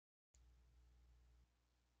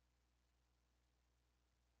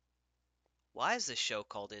Why is this show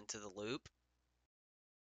called Into the Loop?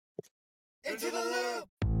 Into the loop!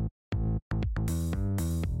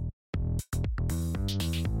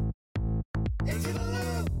 Into the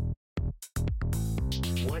loop!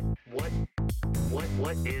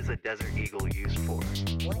 What is a desert eagle used for?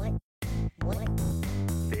 What?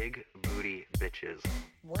 Big booty bitches.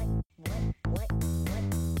 What?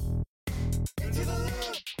 Into the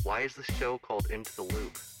loop! Why is the show called Into the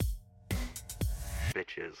Loop?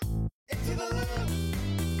 Bitches. Into the loop!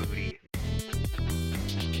 Booty.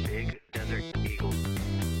 Big desert eagle.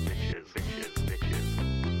 Bitches.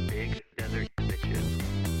 Big desert bitches.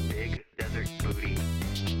 Big desert booty.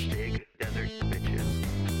 Big desert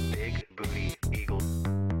bitches. Big booty eagle.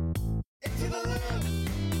 Into the loop!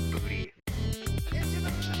 Booty. Into the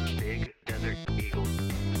loop! Big desert eagle.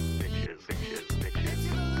 Bitches.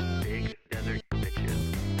 Big desert bitches.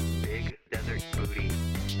 Big desert booty.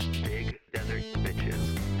 Big desert bitches.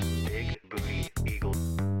 Big booty eagle.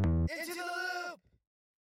 Into the loop!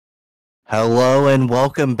 Hello and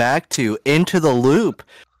welcome back to Into the Loop,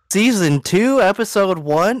 Season 2, Episode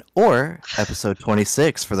 1, or Episode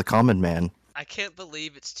 26 for the common man. I can't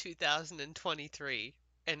believe it's 2023,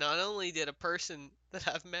 and not only did a person that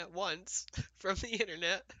I've met once from the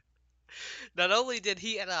internet, not only did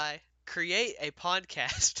he and I create a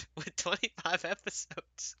podcast with 25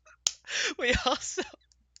 episodes, we also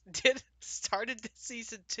started the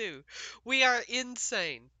Season 2. We are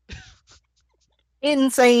insane.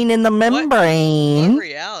 Insane in the What membrane.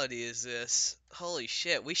 reality is this? Holy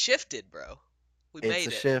shit, we shifted, bro. We made It's a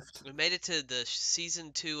it. shift. We made it to the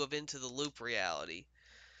Season 2 of Into the Loop reality.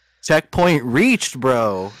 Checkpoint reached,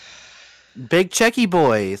 bro. Big checky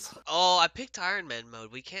boys. Oh, I picked Iron Man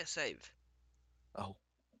mode. We can't save.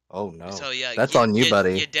 Oh no. So yeah, That's on you,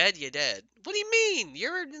 buddy. You're dead. You're dead. What do you mean?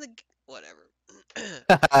 You're in the whatever.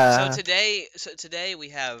 So today we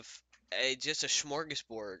have just a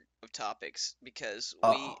smorgasbord of topics because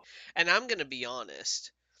and I'm gonna be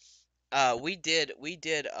honest. We did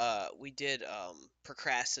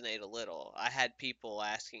procrastinate a little. I had people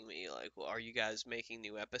asking me like, "Well, are you guys making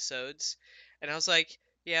new episodes?" And I was like,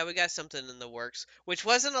 "Yeah, we got something in the works," which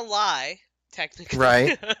wasn't a lie, technically.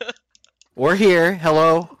 Right. We're here.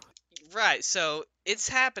 Hello. Right. So it's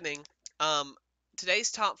happening.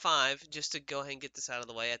 Today's top 5, just to go ahead and get this out of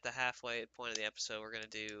the way at the halfway point of the episode, we're gonna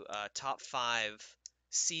do top 5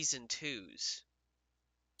 season 2s.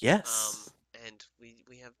 Yes. And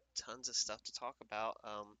we have tons of stuff to talk about.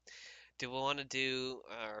 Do we want to do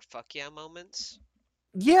our fuck yeah moments?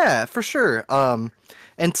 Yeah, for sure.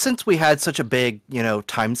 And since we had such a big,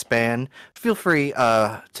 time span, feel free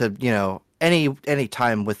to, any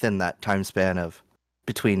time within that time span of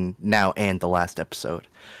between now and the last episode.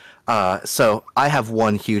 So I have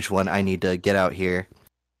one huge one I need to get out here.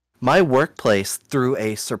 My workplace threw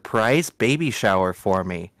a surprise baby shower for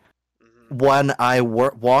me. When I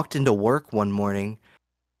walked into work one morning,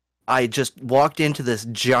 I just walked into this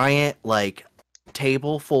giant,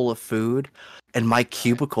 table full of food, and my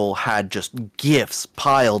cubicle had just gifts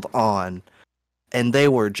piled on. And they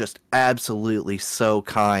were just absolutely so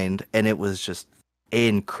kind, and it was just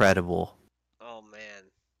incredible. Oh man,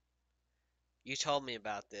 you told me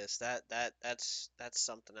about this. That's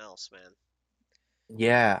something else, man.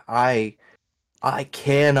 Yeah, I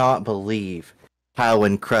cannot believe how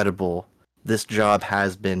incredible this job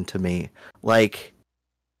has been to me. Like,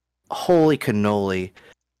 holy cannoli.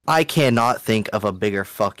 I cannot think of a bigger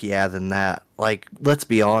fuck yeah than that. Like, let's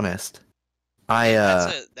be honest.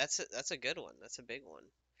 That's a good one. That's a big one.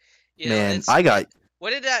 Man, I got...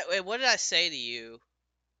 What did I say to you?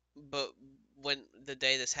 But when the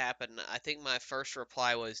day this happened, I think my first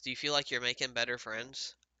reply was, "Do you feel like you're making better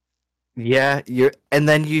friends?" Yeah, and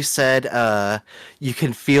then you said you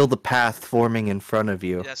can feel the path forming in front of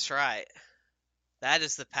you. That's right. That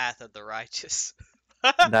is the path of the righteous.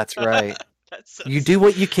 That's right. That's so, you do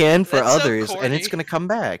what you can for that's so others, and corny. it's gonna come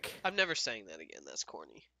back. I'm never saying that again. That's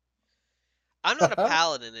corny. I'm not a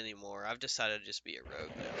paladin anymore. I've decided to just be a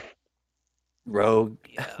rogue now. Rogue?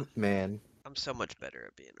 Yeah. Man. I'm so much better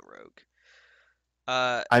at being a rogue.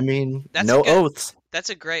 I mean, that's no oaths. That's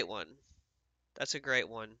a great one. That's a great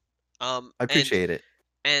one. I appreciate it.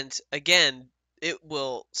 And again, it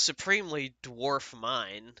will supremely dwarf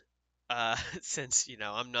mine, since,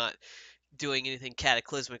 I'm not doing anything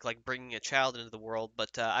cataclysmic like bringing a child into the world.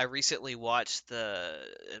 But I recently watched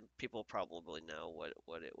and people probably know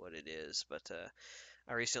what it is, but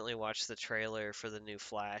I recently watched the trailer for the new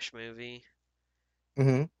Flash movie.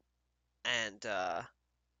 Mm-hmm. And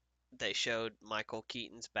they showed Michael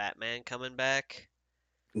Keaton's Batman coming back.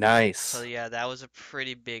 Nice. So yeah, that was a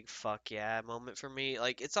pretty big fuck yeah moment for me.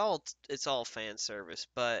 Like, it's all fan service,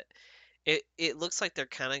 but it looks like they're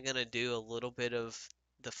kind of gonna do a little bit of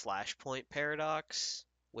the Flashpoint paradox,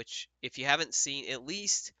 which if you haven't seen, at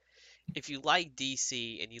least if you like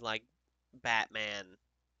DC and you like Batman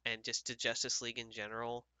and just the Justice League in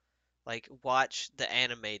general, like watch the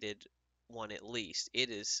animated one at least. It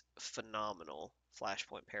is phenomenal.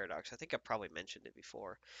 Flashpoint paradox. I think I probably mentioned it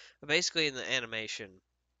before. But basically in the animation,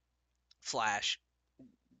 Flash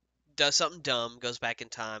does something dumb, goes back in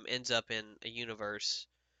time, ends up in a universe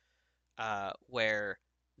where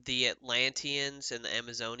the Atlanteans and the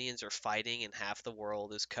Amazonians are fighting, and half the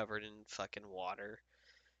world is covered in fucking water.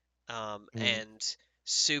 Mhm. And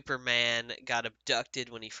Superman got abducted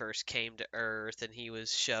when he first came to Earth, and he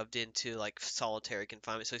was shoved into like solitary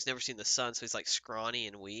confinement. So he's never seen the sun, so he's like scrawny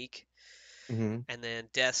and weak. Mhm. And then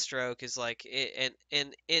Deathstroke is like,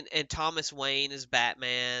 and Thomas Wayne is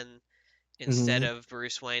Batman instead Mhm. of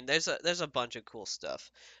Bruce Wayne. There's a bunch of cool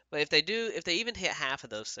stuff. But if they even hit half of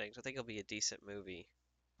those things, I think it'll be a decent movie.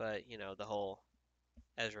 But the whole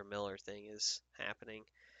Ezra Miller thing is happening,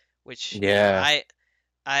 which Yeah.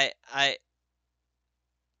 I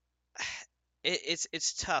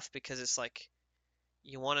it's tough because it's like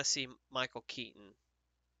you want to see Michael Keaton,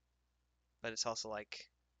 but it's also like,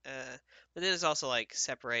 but then it's also like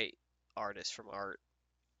separate artist from art,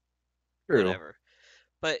 True. whatever.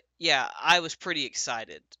 But yeah, I was pretty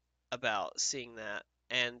excited about seeing that,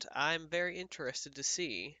 and I'm very interested to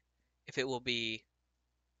see if it will be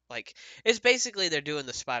like it's basically they're doing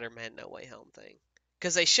the Spider-Man No Way Home thing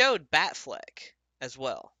because they showed Batfleck as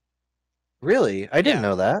well. Really? I didn't Yeah,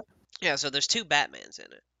 know that. yeah. So there's two Batmans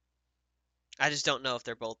in it. I just don't know if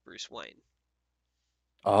they're both Bruce Wayne.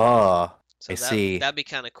 Oh, I So see. that'd be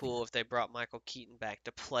kind of cool if they brought Michael Keaton back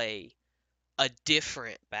to play a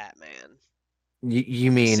different Batman.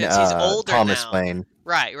 You mean Since he's older Thomas now. Wayne?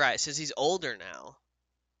 Right, right. Since he's older now.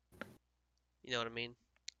 You know what I mean?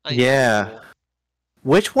 I think that'd be Yeah. cool.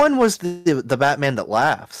 Which one was the Batman that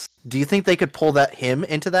laughs? Do you think they could pull that him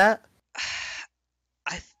into that?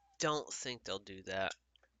 I don't think they'll do that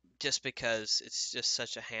just because it's just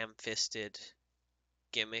such a ham-fisted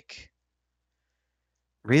gimmick.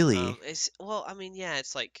 Really? It's well, I mean, yeah,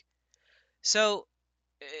 it's like so.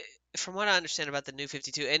 eh, From what I understand about the New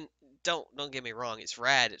 52, and don't get me wrong, it's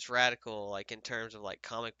rad, it's radical, like in terms of like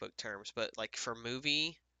comic book terms, but like for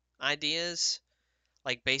movie ideas,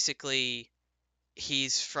 like basically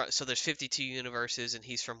he's from so there's 52 universes and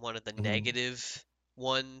he's from one of the Mhm. negative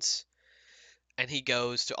ones, and he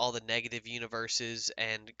goes to all the negative universes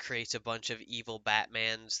and creates a bunch of evil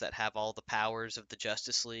Batmans that have all the powers of the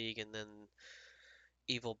Justice League, and then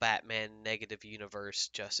evil Batman negative universe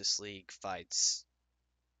Justice League fights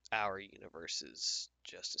our universe's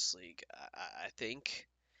Justice League. I think.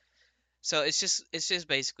 So it's just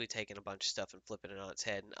basically taking a bunch of stuff and flipping it on its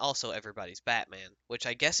head, and also everybody's Batman, which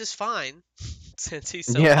I guess is fine since he's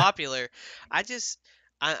so Yeah. popular. I just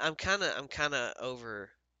I'm kind of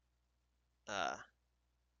over uh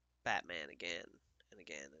Batman again and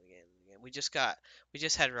again and again and again. We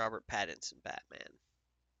just had Robert Pattinson Batman,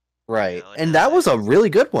 Right. and And that was a really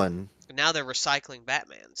good one. now they're recycling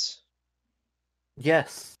Batmans.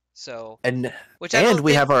 Yes. So, And which I and don't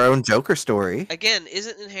we think have our own Joker story. again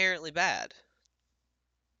isn't inherently bad.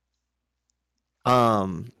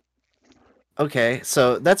 Um okay,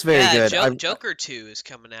 so that's very Yeah, good. I Joker 2 is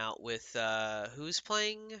coming out with who's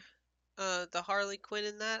playing the Harley Quinn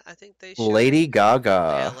in that? I think they showed. Lady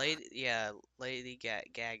Yeah, Gaga. Lady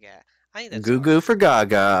Gaga. I think that's Goo all goo right. for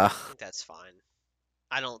Gaga. I think that's fine.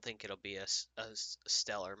 I don't think it'll be a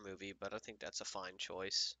stellar movie, but I think that's a fine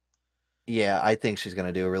choice. Yeah, I think she's going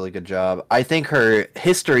to do a really good job. I think her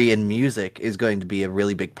history in music is going to be a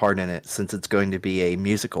really big part in it since it's going to be a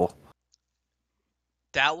musical.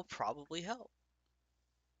 That will probably help.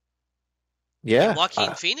 And Yeah.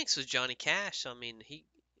 Joaquin Phoenix was Johnny Cash, so I mean he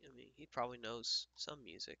probably knows some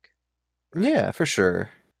music, right? Yeah, for sure.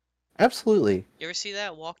 Absolutely. You ever see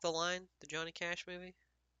that Walk the Line, the Johnny Cash movie?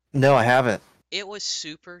 No, I haven't. It was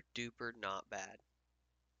super duper not bad.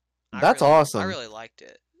 I That's really I awesome. really liked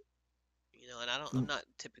it. And I'm not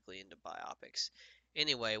typically into biopics.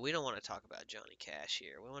 Anyway, we don't want to talk about Johnny Cash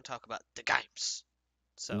here. We want to talk about the games.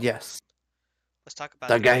 So, Yes. let's talk about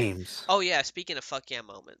The the game. games. Oh yeah, speaking of fuck yeah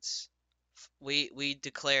moments. We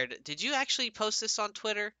declared, did you actually post this on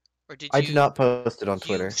Twitter or did I did you not post it on you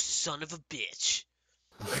Twitter. son of a bitch?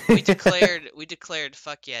 We declared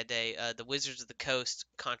fuck yeah day. The Wizards of the Coast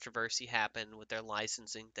controversy happened with their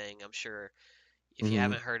licensing thing. I'm sure if you Mhm.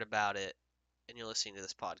 haven't heard about it and you're listening to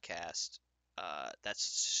this podcast, that's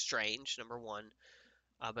strange, number one.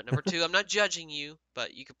 But number two, I'm not judging you,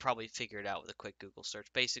 but you could probably figure it out with a quick Google search.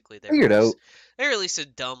 Basically, Figured out. they released a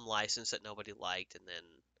dumb license that nobody liked, and then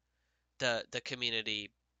the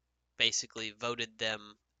community basically voted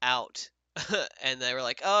them out, and they were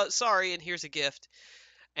like, "Oh, sorry, and here's a gift."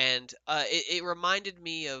 And it reminded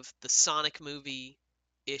me of the Sonic movie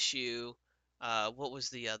issue. What was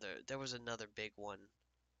the other? There was another big one.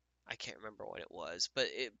 I can't remember what it was, but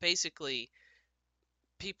it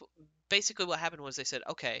people basically what happened was they said,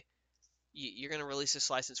 "Okay, you're gonna release this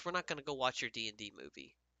license. We're not gonna go watch your D&D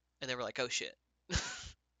movie," and they were like, "Oh shit,"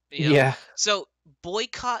 you know. Yeah. So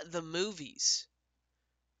boycott the movies.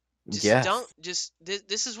 Just don't. Yes. Just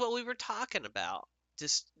this is what we were talking about.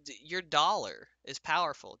 Just your dollar is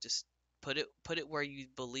powerful. Just put it where you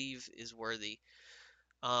believe is worthy.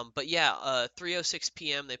 But yeah, 3:06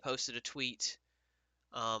 p.m. they posted a tweet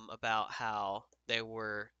about how they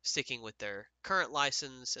were sticking with their current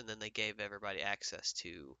license, and then they gave everybody access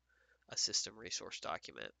to a system resource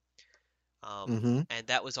document. Mm-hmm. And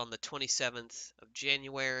that was on the 27th of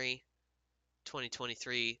January,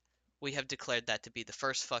 2023. We have declared that to be the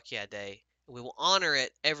first Fuck Yeah Day. We will honor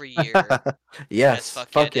it every year as Yes. Fuck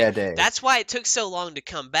Yeah Fuck Day. yeah, day. That's why it took so long to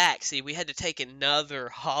come back. See, we had to take another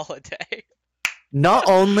holiday. Not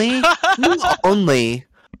only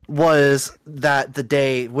was that the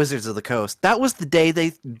day Wizards of the Coast, that was the day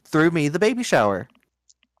they threw me the baby shower.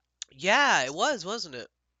 Yeah, it was, wasn't it?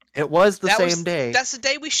 It was the That same was day. that's the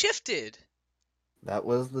day we shifted. That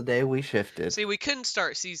was the day we shifted. See, we couldn't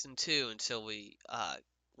start season 2 until we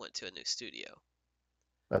went to a new studio.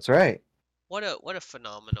 That's right. What a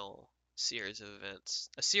phenomenal series of events.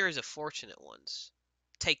 A series of fortunate ones.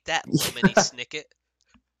 Take that, Lemony Snicket.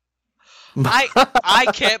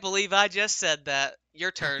 I can't believe I just said that.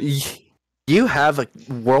 Your turn. You have a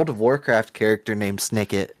World of Warcraft character named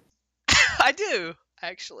Snicket. I do,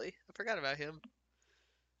 actually. I forgot about him.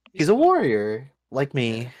 He's a warrior, like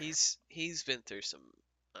me. Yeah, he's been through some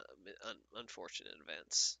unfortunate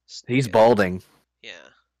events. He's Snicket. balding. Yeah,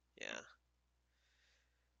 yeah.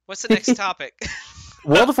 What's the next topic?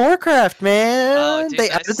 World of Warcraft, man. Oh, dude, they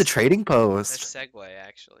added the nice. trading Nice post. segue,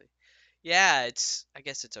 actually. Yeah, I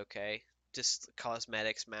guess it's okay. Just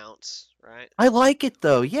cosmetics mounts, right? I like it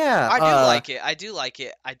though. Yeah. I do like it. I do like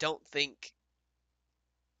it. I don't think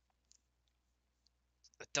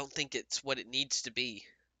it's what it needs to be.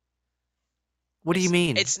 What do you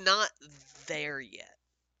mean? It's not there yet.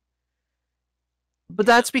 But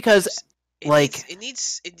that's because like it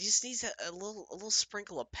just needs a little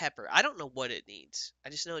sprinkle of pepper. I don't know what it needs. I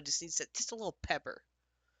just know it just needs just a little pepper.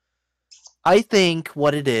 I think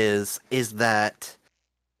what it is that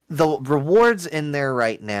the rewards in there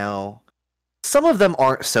right now, some of them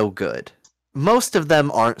aren't so good. Most of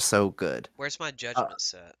them aren't so good. Where's my judgment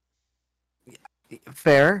set?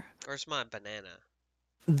 Fair. Where's my banana?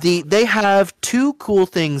 They have two cool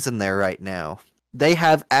things in there right now. They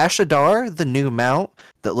have Ashadar, the new mount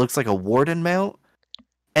that looks like a warden mount,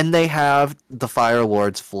 and they have the Fire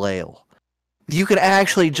Lord's flail. You could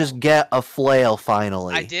actually just get a flail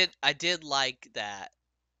finally. I did like that.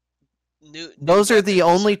 Those are the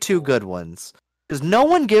weapons only are two cool. good ones. Because no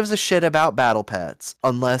one gives a shit about battle pets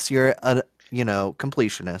unless you're a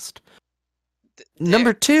completionist.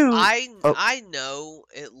 Number two, I know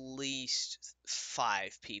at least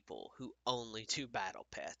 5 people who only do battle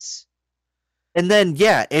pets. and then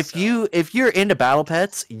yeah, if So- you're into battle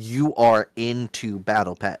pets, you are into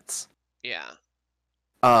battle pets. Yeah,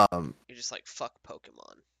 Um, you're just like fuck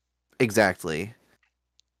Pokemon. exactly.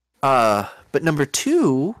 But number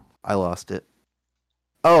two, I lost it.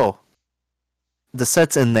 Oh, the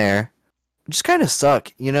sets in there just kind of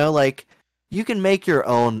suck. Like you can make your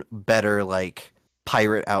own better like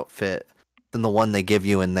pirate outfit than the one they give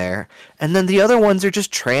you in there, and then the other ones are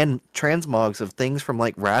just transmogs of things from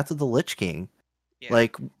like Wrath of the Lich King. Yeah.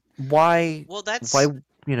 Like why? Well, that's Why?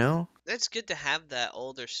 that's good to have that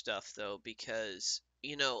older stuff though, because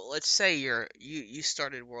let's say you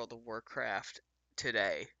started World of Warcraft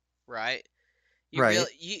today, right? You Right.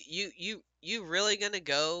 really you really gonna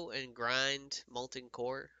go and grind Molten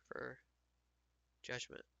Core for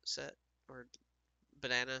Judgment set or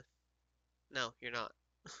banana? No, you're not.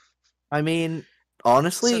 I mean,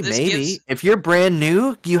 honestly, So this maybe. gives- If you're brand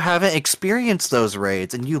new, you haven't experienced those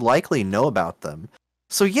raids, and you likely know about them.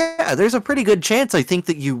 So yeah, there's a pretty good chance I think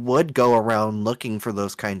that you would go around looking for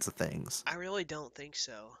those kinds of things. I really don't think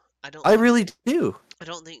so. I really do. I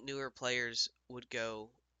don't think newer players would go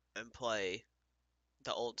and play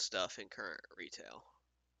the old stuff in current retail.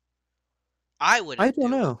 I wouldn't I don't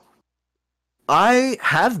do it. know. I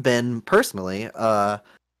have been personally.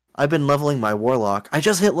 I've been leveling my warlock. I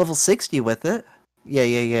just hit level 60 with it.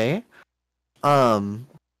 Yeah. Um,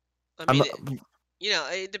 I I'm mean,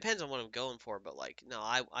 it depends on what I'm going for, but like, no,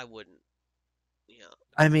 I wouldn't. you know.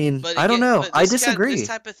 I mean, But I don't know. but I this disagree.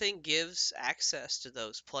 type of thing gives access to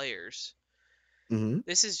those players. Hmm.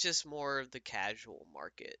 This is just more of the casual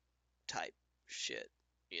market type shit,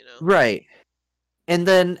 you know. Right. And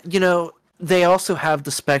then, they also have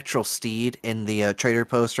the Spectral Steed in the trader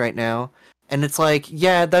post right now. And it's like,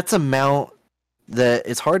 yeah, that's a mount that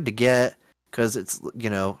is hard to get because it's,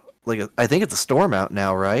 I think it's a store mount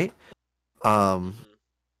now, right? Um, Hmm.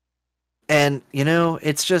 and,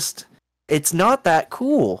 it's not that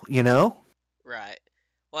cool, Right.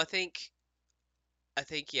 Well, I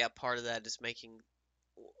think yeah, part of that is making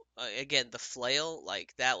again the flail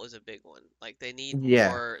like that was a big one. Like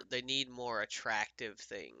Yeah. they need more attractive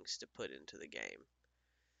things to put into the game.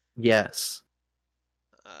 Yes.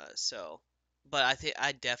 So, but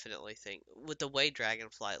I definitely think with the way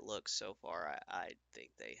Dragonflight looks so far, I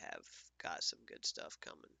think they have got some good stuff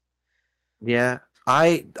coming. Yeah.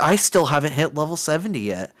 I still haven't hit level 70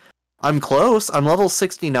 yet. I'm close. I'm level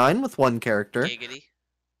 69 with one character. Giggity.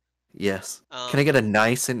 Yes. Can I Um, get a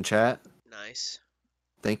nice in chat? nice.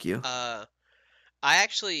 Thank you. Uh, I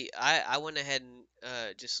actually I went ahead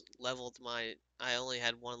and just leveled my I only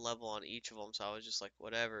had one level on each of them, so I was just like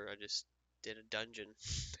whatever. I just did a dungeon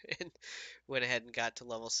and went ahead and got to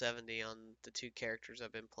level 70 on the two characters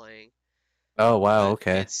I've been playing. Oh, wow, But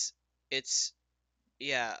okay. it's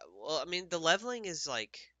yeah, well, I mean the leveling is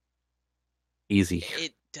like Easy.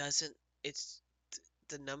 it doesn't it's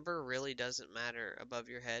the number really doesn't matter above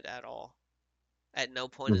your head at all. At no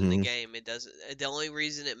point in the Hmm. game it doesn't. The only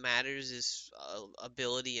reason it matters is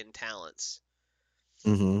ability and talents.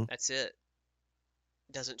 Hmm. That's it.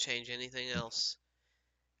 Doesn't change anything else.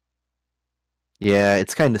 Yeah,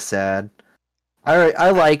 it's kind of sad. I I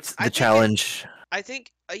liked I the think it challenge. I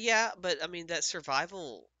think yeah, but I mean that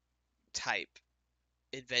survival type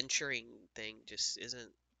adventuring thing just isn't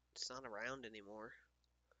it's not around anymore.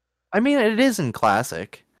 I mean, it is in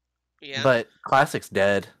Classic, Yeah. but Classic's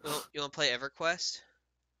dead. You want to play EverQuest?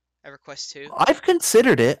 EverQuest 2? I've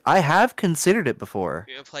considered it. I have considered it before.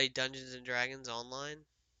 You want to play Dungeons and Dragons online?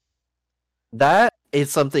 That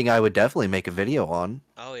is something I would definitely make a video on.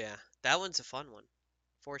 Oh yeah. That one's a fun one.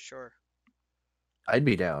 For sure. I'd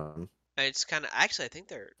be down. And it's kind of actually I think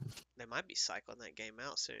they might be cycling that game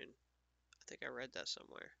out soon. I think I read that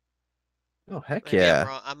somewhere. Oh, heck Maybe I'm yeah.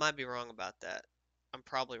 wrong. I might be wrong about that. I'm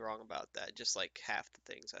probably wrong about that, just like half the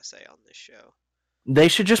things I say on this show. They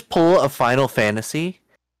should just pull a Final Fantasy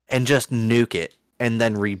and just nuke it and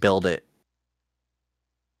then rebuild it.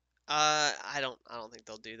 I don't think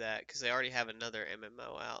they'll do that because they already have another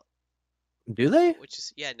MMO out, Do they? which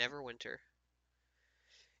is yeah, Neverwinter.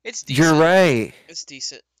 It's You're decent. right. It's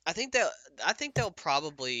decent. I think they'll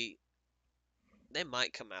probably they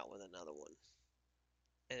might come out with another one,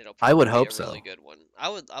 and it'll I would probably be hope a really so. good one. I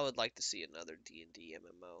would like to see another D&D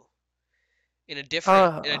MMO in a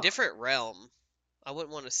Uh, different realm. I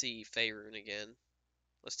wouldn't want to see Faerun again.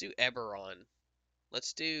 Let's do Eberron.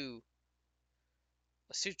 Let's do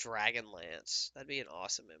let's do Dragonlance. That'd be an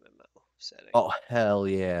awesome MMO setting. oh hell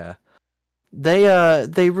yeah.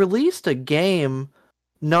 They released a game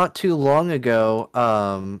not too long ago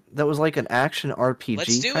that was like an action Let's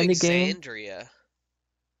RPG do kind of game. Exandria.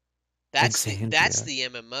 That's Exandria. the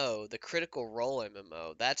MMO, the Critical Role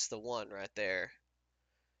MMO. That's the one right there.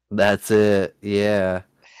 That's it. Yeah.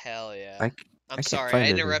 Hell yeah. I, c- I'm I can't sorry, I find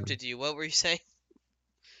it. interrupted you. What were you saying?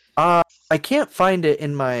 I can't find it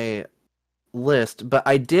in my list, but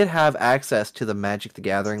I did have access to the Magic the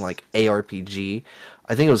Gathering like ARPG.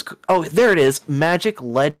 I think it was oh, there it is, Magic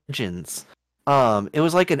Legends. It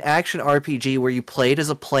was like an action RPG where you played as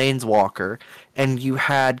a planeswalker and you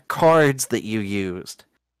had cards that you used.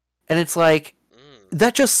 And it's like Mm,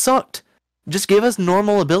 that just sucked. Just give us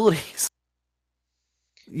normal abilities.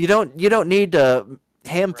 You don't need to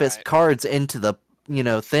ham fist right. cards into the,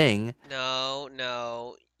 thing. No,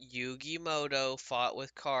 no. Yugi Moto fought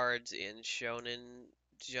with cards in Shonen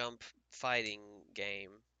Jump fighting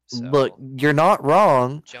game. Look, So, you're not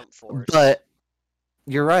wrong, Jump Force. but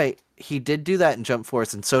you're right. He did do that in Jump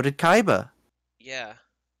Force, and so did Kaiba. Yeah.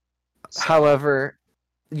 So, However,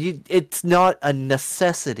 it's not a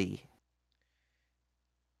necessity.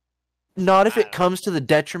 Not if I it don't know. comes to the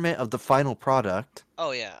detriment of the final product.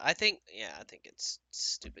 Oh yeah, I think it's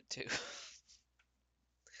stupid too.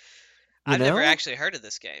 You I've never know? actually heard of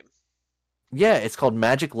this game. Yeah, it's called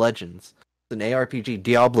Magic Legends. It's an ARPG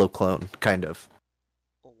Diablo clone, kind of.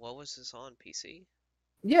 What was this on PC?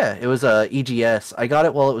 Yeah, it was a EGS. I got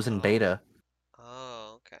it while it was in Oh. beta.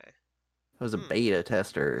 Oh, okay. It was a Hmm. beta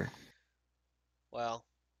tester. Well,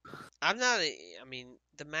 I'm not I mean,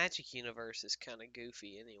 the Magic universe is kind of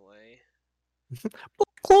goofy anyway.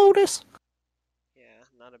 Clotus. Yeah,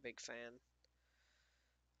 not a big fan.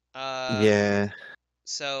 Uh, Yeah.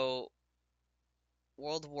 so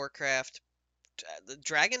World of Warcraft, the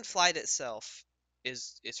Dragonflight itself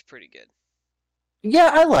is pretty good.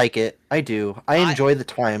 Yeah, I like it. I do. I I enjoy the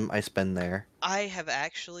time I spend there. I have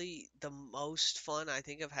actually the most fun I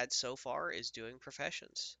think I've had so far is doing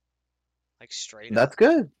professions. Like straight up. That's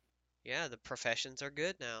good. Yeah, the professions are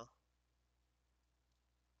good now.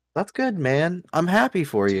 That's good, man. I'm happy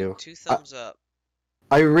for Two you. two thumbs up.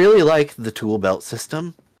 I really like the tool belt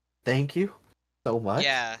system. Thank you so much.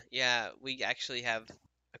 Yeah, yeah, we actually have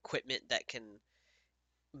equipment that can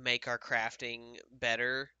make our crafting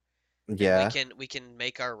better, and we Yeah, can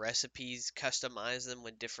make our recipes, customize them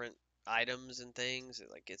with different items and things.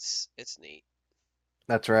 Like it's neat.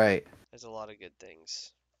 that's right. There's a lot of good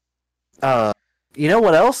things. Uh, you know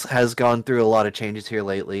what else has gone through a lot of changes here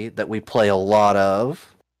lately that we play a lot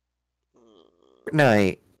of? Mm,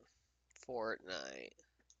 Fortnite. Fortnite.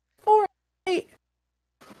 Fortnite.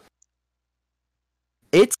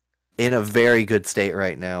 It's in a very good state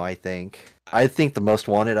right now, I think. I I think the Most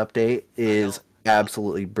Wanted update I is don't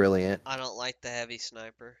absolutely brilliant. I don't like the heavy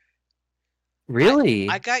sniper. I Really?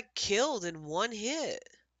 got killed in one hit.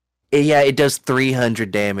 Yeah, it does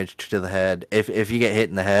 300 damage to the head. If you get hit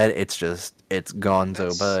in the head, it's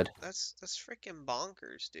gonzo, bud. That's freaking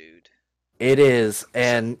bonkers, dude. It is, So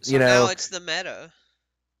and so now it's the meta.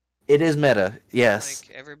 it is meta. Yes.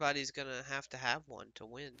 Like everybody's gonna have to have one to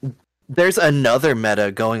win. There's another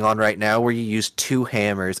meta going on right now where you use two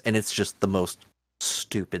hammers and it's just the most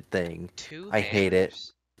stupid thing. Two I hate it.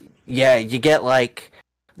 hammers. Yeah, you get like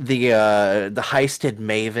the heisted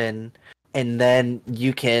maven, and then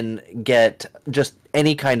you can get just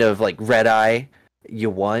any kind of like red eye you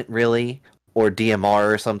want really, or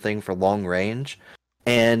DMR or something for long range.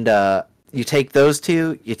 And you take those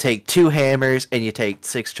two, you take two hammers, and you take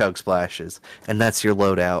six chug splashes, and that's your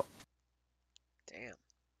loadout. Damn.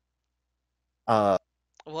 Uh,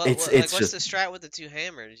 What like it's what's just the strat with the two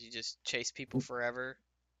hammers? You just chase people forever?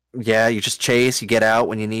 yeah, you just chase, you get out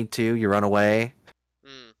when you need to, you run away,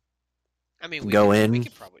 Hmm. I mean you go we in.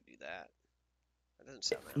 could probably do that. That doesn't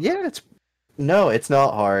sound that Yeah, hard. it's no, it's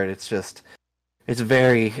not hard. It's just it's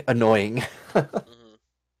very annoying, Hmm.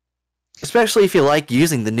 especially if you like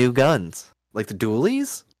using the new guns, like the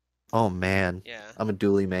dualies. Oh man, Yeah. I'm a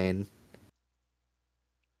dually main.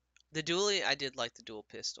 The dually I did like the dual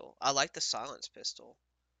pistol. I like the silence pistol.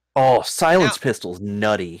 Oh, Now, silence pistol's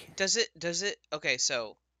nutty. does it okay,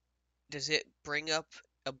 so does it bring up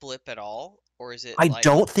a blip at all, or is it I like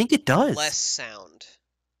don't think it less does. sound,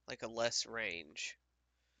 like a less range?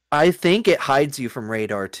 I think it hides you from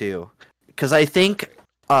radar too, because I think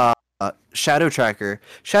Okay. Shadow Tracker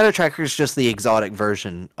is just the exotic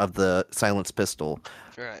version of the silence pistol,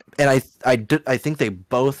 Right. and I think they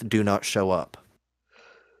both do not show up.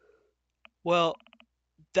 Well,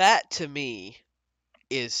 that to me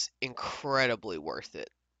is incredibly worth it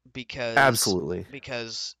because Absolutely,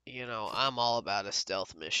 I'm all about a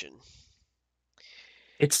stealth mission.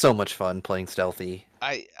 it's so much fun playing stealthy.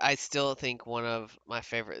 I still think one of my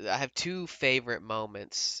favorite. I have two favorite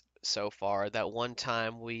moments so far. That one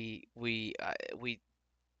time we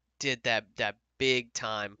did that big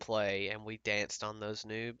time play and we danced on those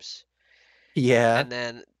noobs, Yeah. and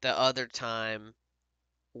then the other time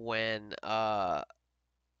when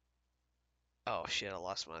oh shit, I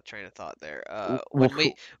lost my train of thought there.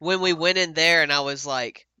 When we went in there and I was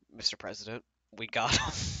like, Mr. President, we got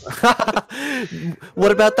him.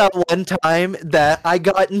 What about that one time that I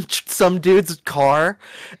got in some dude's car,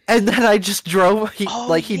 and then I just drove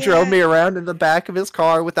Oh he drove yeah. me around in the back of his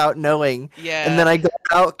car without knowing, and then Yeah. I got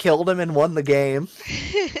out, killed him, and won the game.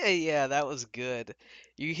 Yeah, that was good.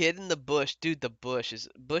 You hid in the bush. Dude, the bush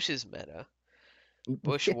is meta.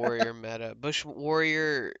 Bush warrior meta. Bush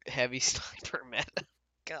warrior heavy sniper meta.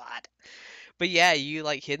 God. But yeah, you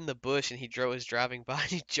like hid in the bush and was driving by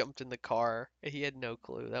and he jumped in the car. He had no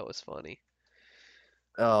clue. That was funny.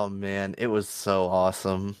 Oh man, it was so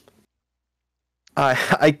awesome.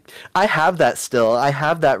 I I have that still. I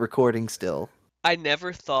have that recording still. I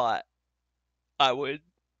never thought I would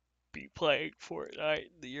be playing Fortnite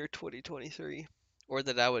in the year 2023 or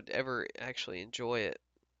that I would ever actually enjoy it.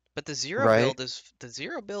 But Right? the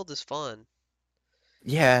zero build is fun.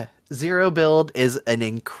 Yeah, Zero Build is an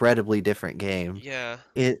incredibly different game. Yeah,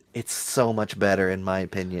 It's so much better in my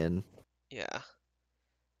opinion. yeah.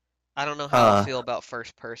 I don't know how I'll Uh, feel about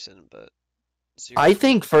first person, but I zero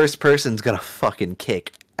think build. first person's gonna fucking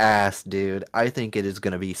kick ass, dude. I think it is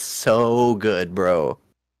gonna be so good, bro.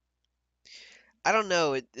 I don't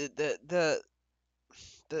know.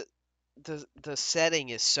 The the setting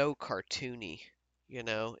is so cartoony,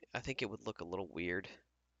 I think it would look a little weird.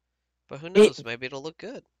 But who It knows? Maybe it'll look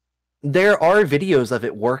good. There are videos of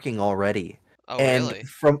it working already. Oh, And really?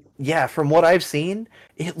 from what I've seen,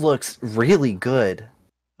 it looks really good.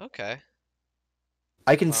 Okay.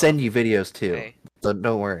 I can Well, send you videos too, hey, so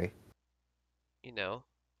don't worry. you know,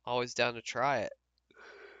 always down to try it.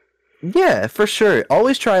 Yeah, for sure.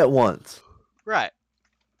 Always try it once. Right.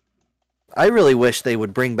 I really wish they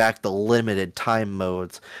would bring back the limited time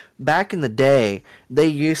modes. Back in the day, they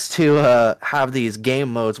used to have these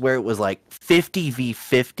game modes where it was like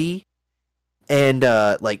 50v50 and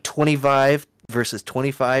like 25 versus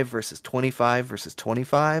 25 versus 25 versus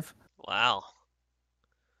 25. Wow.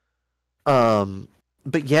 Um,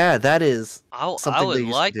 but yeah, that is I something would they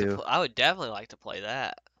used to like to do. play. I would definitely like to play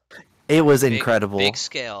that. It was Big incredible.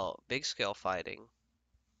 scale, big scale fighting.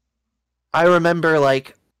 I remember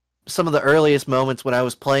like some of the earliest moments when I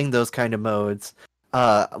was playing those kind of modes.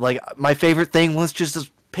 Like my favorite thing was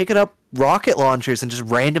just picking up rocket launchers and just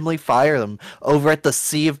randomly fire them over at the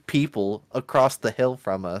sea of people across the hill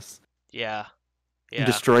from us Yeah. and Yeah.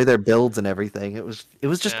 destroy their builds and everything. It was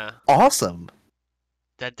just Yeah. awesome.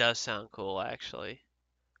 That does sound cool, actually.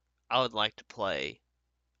 I would like to play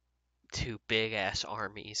two big ass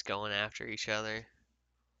armies going after each other.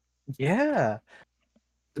 Yeah.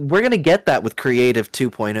 We're gonna get that with Creative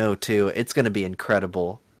 2.0 too. It's gonna be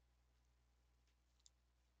incredible.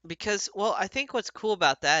 Because, well, I think what's cool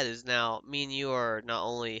about that is now me and you are not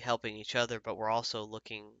only helping each other, but we're also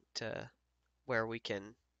looking to where we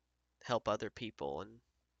can help other people. And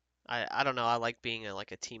I don't know, I like being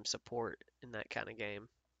like a team support in that kind of game.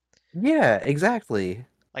 Yeah, exactly.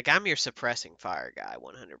 Like I'm your suppressing fire guy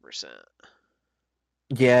 100%.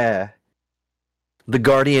 Yeah. The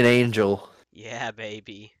Guardian Angel. Yeah,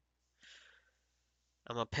 baby.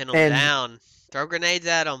 I'm gonna pin them And down. Throw grenades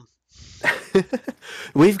at them.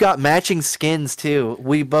 we've got matching skins too.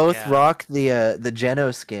 We both Yeah. rock the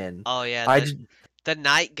Geno skin. Oh yeah, I the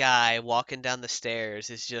night guy walking down the stairs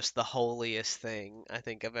is just the holiest thing I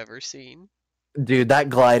think I've ever seen. dude, that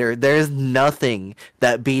glider. There's nothing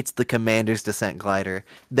that beats the Commander's Descent glider.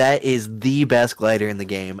 That is the best glider in the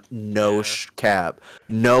game. No Yeah. cap.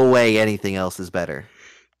 No way anything else is better.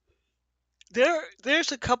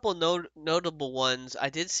 There's a couple notable ones. I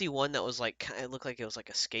did see one that was like it looked like it was like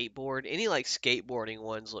a skateboard. Any like skateboarding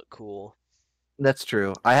ones look cool, That's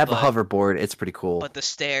true. I have a but hoverboard. It's pretty cool. the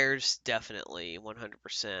stairs definitely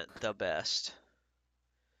 100% the best.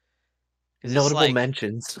 'Cause it's Notable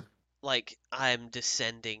mentions. like I'm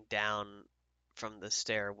descending down from the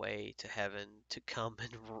stairway to heaven to come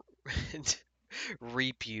and, and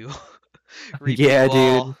reap you, reap Yeah, you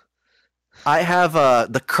all. dude. I have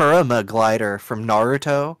the Kurama glider from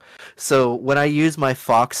Naruto. So when I use my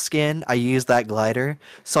fox skin, I use that glider.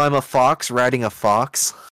 So I'm a fox riding a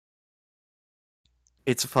fox.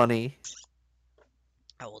 It's funny.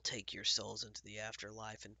 I will take your souls into the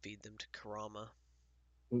afterlife and feed them to Karama.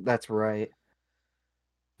 That's right.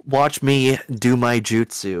 Watch me do my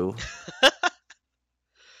jutsu.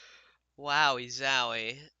 Wowie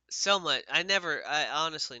zowie. So much. I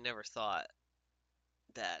honestly never thought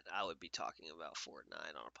that I would be talking about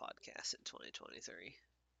Fortnite on a podcast in 2023.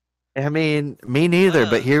 I mean, me neither,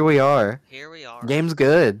 but But here we are. here we are. Game's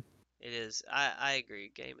good. It is. I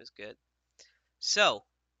agree. Game is good. So,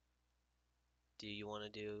 do you want to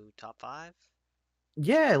do top five?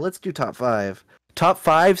 Yeah, let's do top 5. Top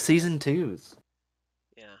 5 season 2s.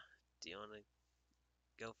 Yeah. Do you want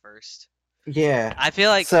to go first? Yeah. I feel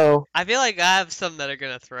like So, I feel like I have some that are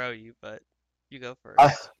gonna throw you, but you go uh,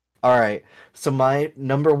 first. all right. So my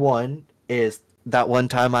number 1 is that one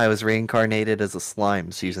time I was reincarnated as a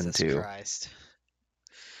slime season Jesus 2. Christ.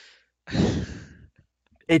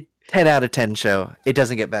 It 10 out of 10 show. It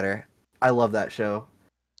doesn't get better. I love that show.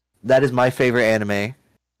 That is my favorite anime.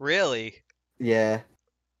 Really? Yeah.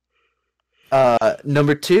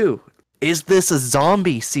 Number 2. Is This a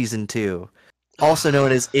Zombie season 2? Also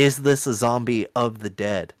known as Is This a Zombie of the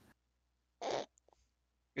Dead?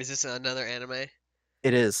 Is this another anime?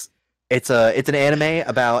 It is. It's an anime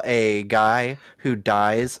about a guy who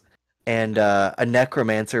dies and a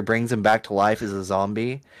necromancer brings him back to life as a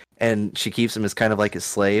zombie and she keeps him as kind of like a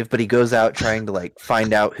slave, but he goes out trying to like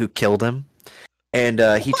find out who killed him. And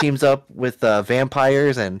he teams up with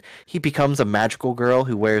vampires and he becomes a magical girl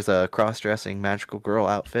who wears a cross-dressing magical girl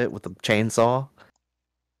outfit with a chainsaw.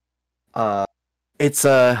 Uh it's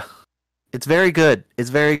it's very good. It's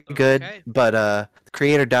very good, Okay. but the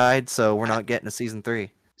creator died, so we're not getting a season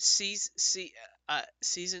 3.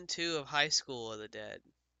 Season two of High School of the Dead.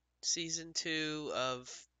 Season two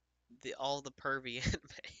of the all the pervy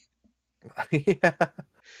anime. Yeah.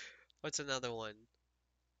 What's another one?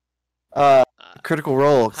 Uh, Uh, Critical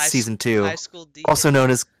Role High season 2, School also DX. known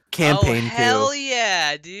as Oh campaign too. hell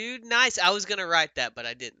yeah, dude. Nice. I was gonna write that, but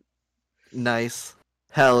I didn't. Nice.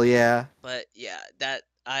 Hell yeah. But yeah,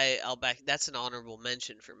 I'll back. That's an honorable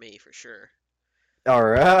mention for me for sure. All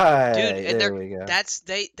Dude, right. and There we go.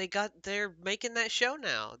 they're making that show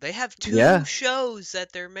now. They have two Yeah. shows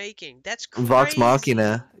that they're making. That's Vox crazy.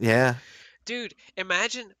 Machina. Yeah. Dude,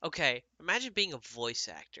 imagine being a voice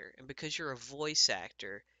actor, and because you're a voice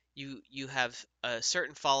actor, you have a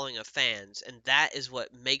certain following of fans, and that is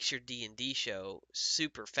what makes your D&D show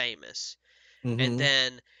super famous. And Mm-hmm.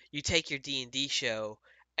 then you take your D&D show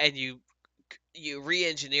and you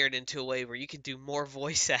re-engineer it into a way where you can do more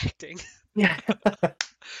voice acting. Yeah.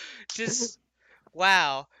 Just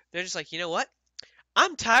wow. They're just like, "You know what?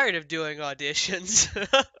 I'm tired of doing auditions."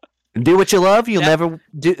 Do what you love. You'll Yep, never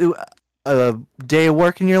do a day of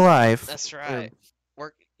work in your life. that's Or right.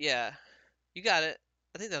 Work, yeah. You got it.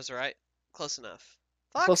 I think that was right. Close enough.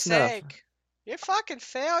 Fuck's close enough. sake. You're a fucking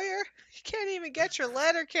failure. You can't even get your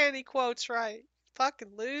letter candy quotes right.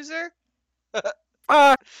 Fucking loser.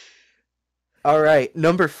 Ah. All right.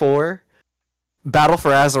 Number 4. Battle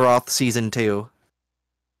for Azeroth Season 2.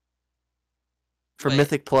 For Wait,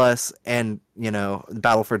 Mythic Plus and,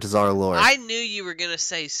 Battle for Tazar lore. I knew you were gonna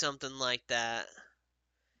say something like that.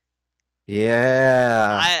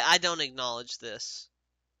 Yeah. I don't acknowledge this.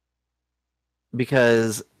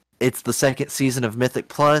 Because it's the second season of Mythic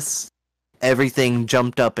Plus. Everything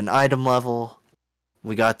jumped up in item level.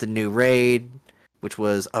 We got the new raid, which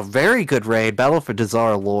was a very good raid. Battle for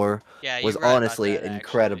Tazar lore Yeah, was you're right about honestly that, actually.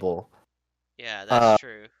 incredible. Yeah, that's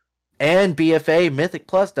true. And BFA Mythic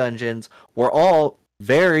Plus dungeons were all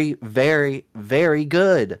very, very, very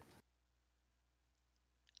good.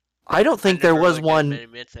 I don't I think there never was really did one. many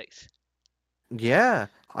mythics. Yeah,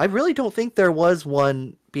 I really don't think there was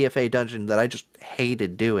one BFA dungeon that I just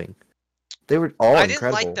hated doing. They were all I didn't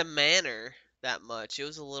like incredible. the manor that much. It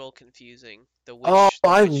was a little confusing. Oh, The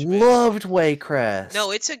I witch manor. loved Waycrest.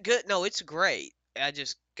 No, it's great. I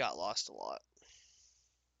just got lost a lot.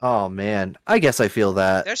 Oh man, I guess I feel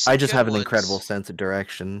that. There's I some just good have an incredible ones. sense of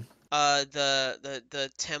direction. The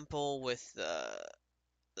temple with the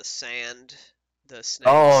sand, the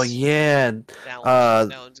Oh snakes. yeah, That uh,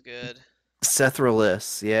 one's good.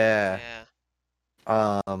 Sethralis, yeah.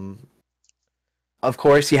 Yeah. Um, of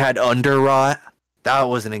course you had Underrot. That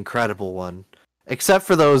was an incredible one. Except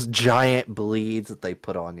for those giant bleeds that they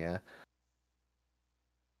put on you.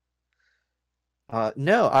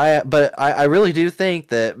 No, I really do think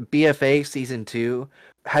that BFA season 2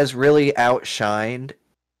 has really outshined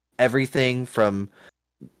everything from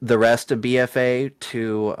the rest of BFA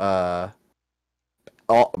to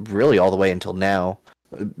all the way until now.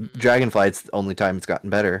 Dragonflight's the only time it's gotten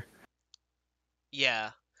better. Yeah.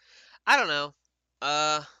 I don't know.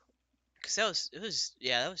 Cause that was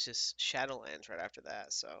just Shadowlands right after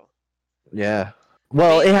that. So Yeah. I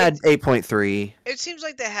Well, mean, it had 8.3. it seems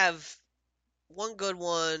like they have one good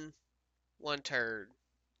one, one turd,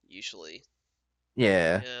 usually.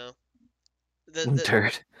 Yeah. You know, the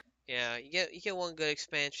Turd. yeah, you get one good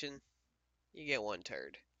expansion, you get one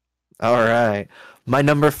turd. All right. My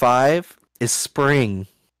number 5 is Spring.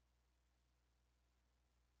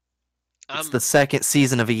 It's I'm the second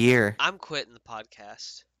season of a year. I'm quitting the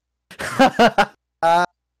podcast.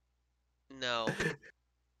 No,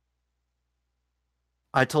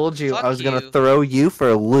 I told you I fuck was gonna you. throw you for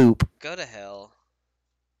a loop. Go to hell.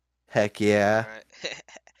 Heck yeah. All right.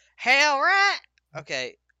 Hell right.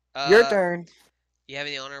 Okay. Your turn. You have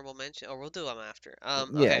any honorable mention? Or we'll do them after. Yeah,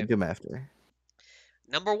 Okay. do 'em after.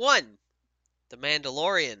 Number 1, The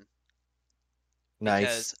Mandalorian. Nice.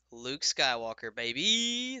 Because Luke Skywalker,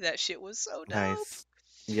 baby, that shit was so dope. Nice.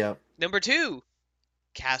 Yep. Number 2,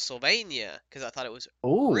 Castlevania, because I thought it was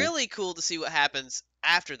Ooh. really cool to see what happens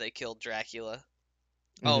after they killed Dracula.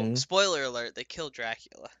 Oh, Mhm. spoiler alert, they killed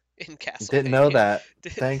Dracula in Castlevania. Didn't know that.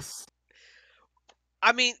 Thanks.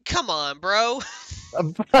 I mean, come on, bro.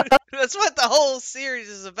 That's what the whole series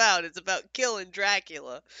is about. It's about killing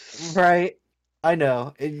Dracula. Right. I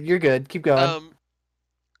know. You're good. Keep going.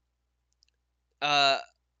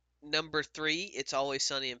 Number 3, It's Always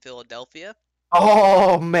Sunny in Philadelphia.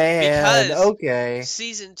 Oh man. Because Okay.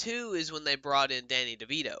 season 2 is when they brought in Danny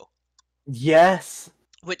DeVito, Yes.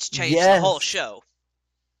 which changed the whole Yes. show.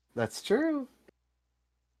 That's true.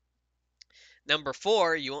 Number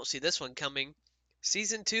 4, you won't see this one coming.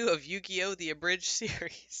 Season 2 of Yu-Gi-Oh! The Abridged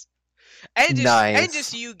series. And Nice.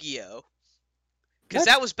 just Yu-Gi-Oh! Because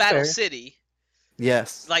That's that was Battle fair. City.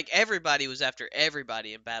 Yes. Like, everybody was after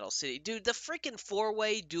everybody in Battle City. Dude, the freaking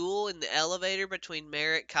 4-way duel in the elevator between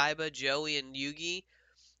Merritt, Kaiba, Joey, and Yugi.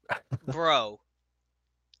 Bro.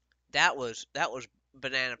 That was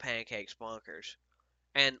banana pancakes bonkers.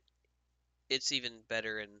 And it's even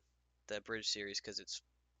better in the British series because it's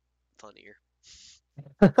funnier.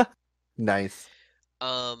 Nice.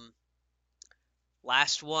 Um,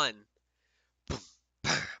 last one. Boom,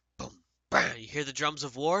 bah, boom, bah. You hear the drums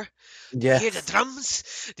of war? Do you hear the Yes.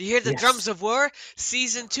 drums? Do you hear the drums Yes. of war?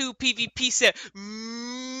 Season 2 PvP set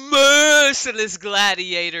Merciless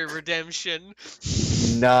Gladiator Redemption.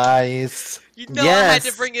 Nice. You know I had to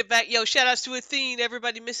Yes. bring it back. Yo, shout outs to Athene.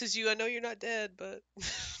 Everybody misses you. I know you're not dead, but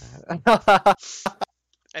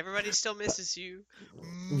everybody still misses you.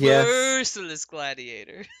 Yes. Merciless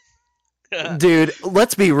Gladiator. Dude,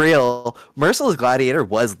 let's be real. Merciless Gladiator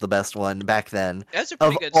was the best one back then. That's a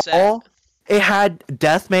Of pretty good set. all, it had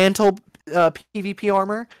Death Mantle PvP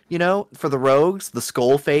armor, for the rogues, the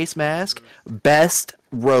skull face mask. Best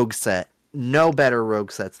rogue set. No better rogue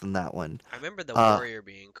sets than that one. I remember the Uh, warrior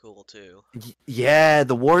being cool too. yeah,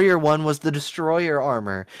 the warrior one was the destroyer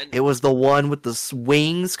armor. And It was the one with the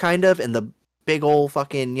wings, kind of, and the big old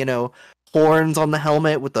fucking, horns on the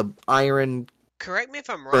helmet with the iron correct me if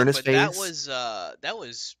I'm wrong, furnace but that face.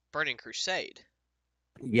 was Burning Crusade.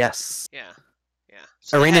 Yes. Yeah. Yeah.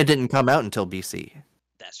 So they Arena had didn't come out until BC.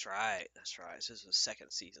 That's right. That's right. So this was second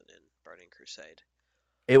season in Burning Crusade.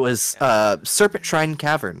 It was Yeah. Serpent Shrine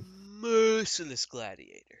Cavern. Merciless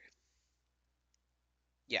Gladiator.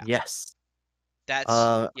 Yeah. Yes. That's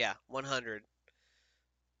 100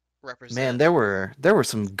 represent. Man, there were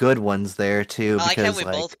some good ones there too I like how because we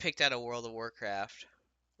both picked out a World of Warcraft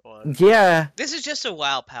one. yeah. This is just a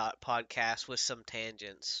WoW podcast with some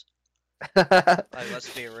tangents. Like,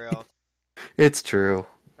 let's be real. It's true.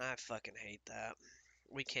 I fucking hate that.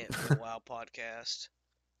 We can't be a WoW podcast.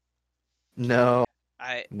 No.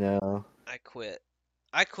 I No. I quit.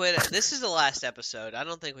 I quit. This is the last episode. I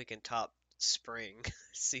don't think we can top spring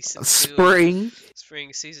season 2. Spring.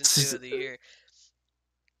 Spring season 2 of the year.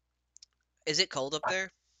 Is it cold up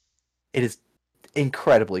there? It is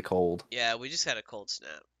incredibly cold. Yeah, we just had a cold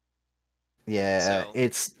snap. Yeah, So,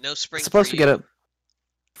 it's No spring supposed for to get you. up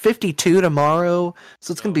 52 tomorrow,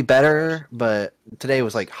 so it's gonna be Oh, better. But today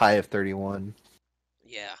was like high of 31.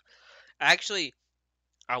 Yeah. Actually,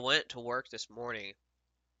 I went to work this morning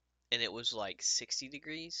and it was like 60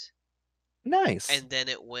 degrees. Nice. And then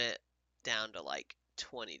it went down to like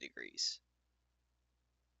 20 degrees.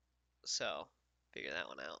 So, figure that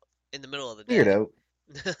one out. In the middle of the Figured day.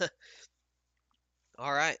 out.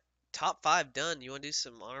 All right. Top 5 done. You want to do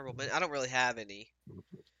some honorable mention? I don't really have any.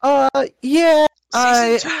 Yeah.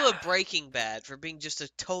 Season 2 of Breaking Bad for being just a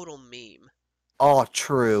total meme. Oh,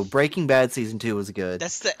 true. Breaking Bad season 2 was good.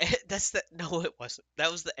 That's the no, it wasn't.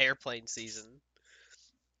 That was the airplane season.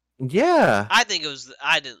 Yeah, I think it was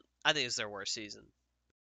their worst season.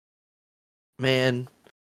 man.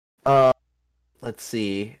 Let's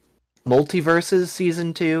see. Multiverses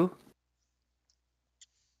season 2.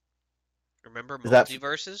 Remember Is that-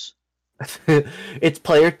 multiverses? Its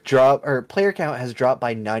player count has dropped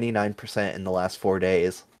by 99% in the last 4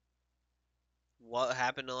 days. What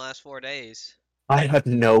happened in the last 4 days? I have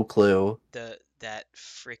no clue. That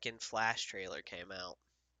freaking Flash trailer came out.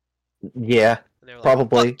 Yeah, And they were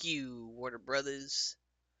probably. like, "Fuck you, Warner Brothers."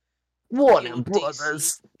 Warner you,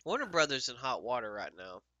 Brothers. Warner Brothers in hot water right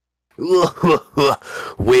now.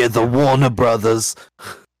 We're the Warner Brothers.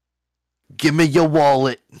 Give me your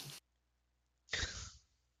wallet.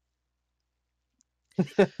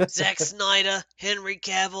 Zack Snyder, Henry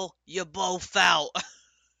Cavill, you both out.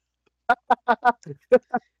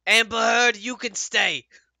 Amber Heard, you can stay.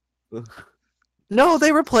 No,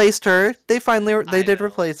 they replaced her. They I did know.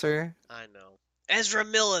 replace her. I know. Ezra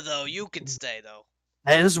Miller, though, you can stay, though.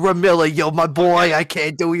 Ezra Miller, yo, my boy, Okay. I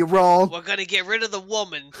can't do you wrong. We're gonna get rid of the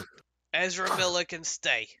woman. Ezra Miller can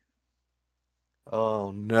stay.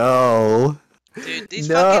 Oh no. Dude, these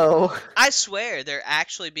No. I swear, they're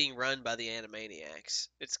actually being run by the Animaniacs.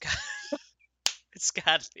 It's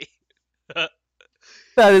gotta be.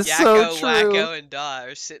 That is Yakko, so true. Wacko, and Dot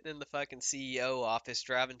are sitting in the fucking CEO office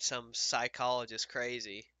driving some psychologist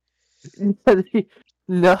crazy.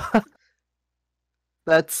 No. It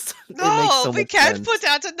makes No, so we much can't sense. put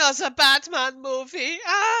out another Batman movie.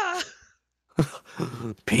 Ah!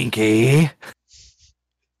 Pinky.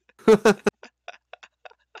 What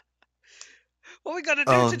are we gonna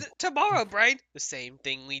do tomorrow, Brain? The same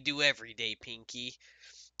thing we do every day, Pinky.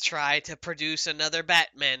 Try to produce another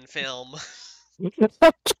Batman film.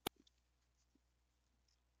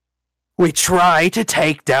 We try to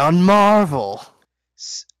take down Marvel.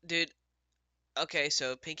 Dude, okay,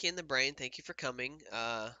 so Pinky and the Brain, thank you for coming.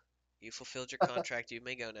 You fulfilled your contract. You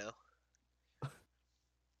may go now.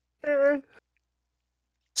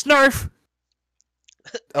 Snarf.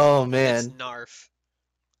 Oh It's man. Narf.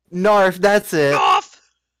 Narf, that's it. Off!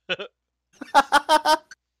 That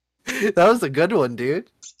was a good one, dude.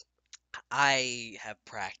 I have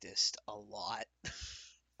practiced a lot.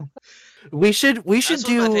 We That's should one of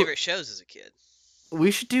my do favorite shows as a kid.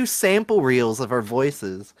 sample reels of our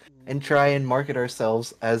voices and try and market Ooh.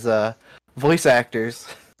 ourselves as voice actors.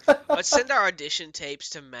 Let's send our audition tapes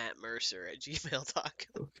to Matt Mercer at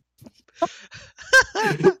gmail.com.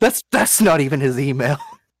 That's not even his email.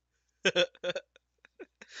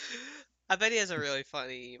 I bet he has a really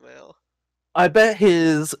funny email. I bet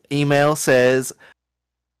his email says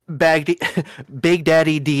Big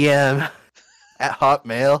Daddy DM at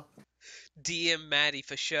Hotmail. DM Maddie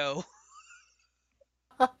for show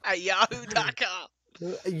at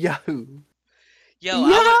yahoo.com. Yahoo. Yo,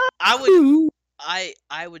 Yahoo.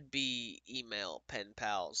 I would be email pen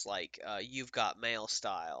pals like you've got mail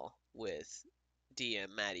style with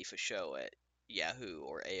DM Maddie for show at Yahoo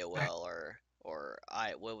or AOL or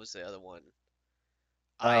I what was the other one?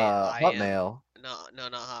 I am Hotmail. no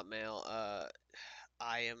not Hotmail.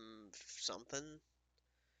 I am something.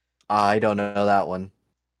 I don't know that one.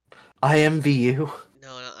 IMVU.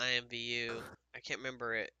 No, not IMVU. I can't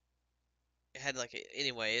remember it. It had like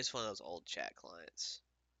anyway. It's one of those old chat clients.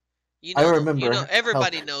 I You know remember how.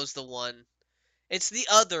 everybody knows the one. It's the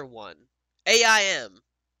other one. AIM.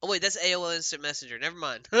 Oh wait, that's AOL Instant Messenger. Never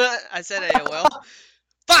mind. I said AOL.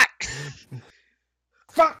 Fuck.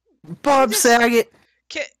 Fuck Can we Bob just Saget.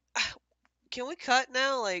 can can we cut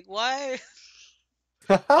now? Like why?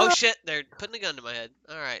 Oh shit, they're putting a gun to my head.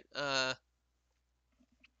 All right.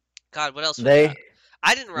 God, what else we got? they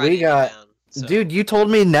I didn't write we anything got down. So dude. You told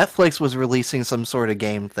me Netflix was releasing some sort of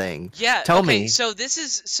game thing. yeah, Tell okay. me. So this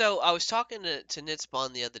is so I was talking to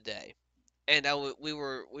Nitzbon the other day, and we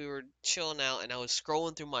were chilling out, and I was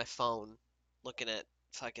scrolling through my phone, looking at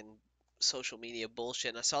fucking social media bullshit,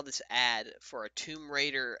 and I saw this ad for a Tomb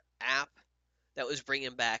Raider app that was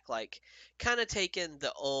bringing back like kind of taking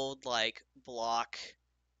the old like block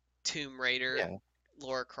Tomb Raider Yeah.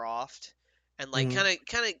 Lara Croft and like Mm. kind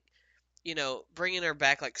of bringing her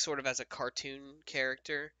back like sort of as a cartoon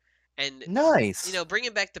character and Nice.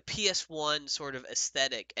 bringing back the PS1 sort of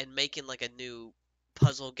aesthetic and making like a new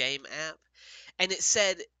puzzle game app. And it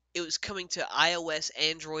said it was coming to iOS,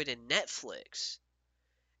 Android, and Netflix.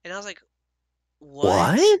 And I was like,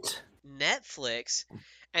 "What? What? Netflix?"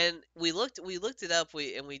 And we looked it up,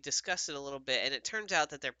 we discussed it a little bit, and it turns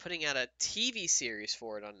out that they're putting out a TV series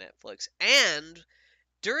for it on Netflix. And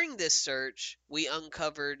during this search, we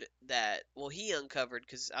uncovered that, well, he uncovered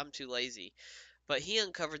because I'm too lazy, but he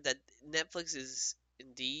uncovered that Netflix is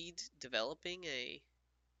indeed developing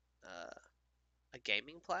uh, a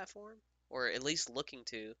gaming platform, or at least looking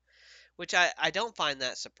to, which I don't find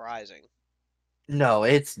that surprising. No,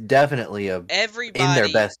 it's definitely in their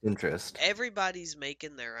Everybody best interest. everybody's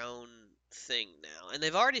making their own thing now, and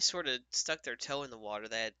they've already sort of stuck their toe in the water.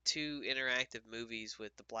 They had two interactive movies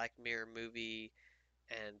with the Black Mirror movie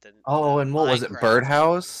and Oh, the and what was it?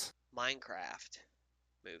 Birdhouse? Minecraft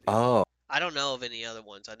movie. Oh, I don't know of any other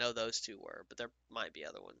ones. I know those two were, but there might be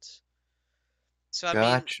other ones. So I mean,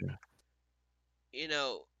 gotcha. you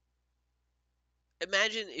know,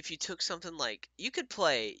 imagine if you took something like you could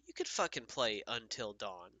fucking play Until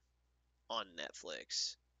Dawn on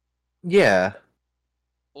Netflix Yeah.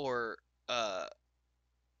 or uh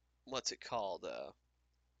what's it called?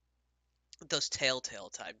 Those Telltale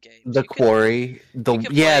type games. The Quarry. You could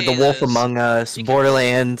The play Wolf those Among Us, you could play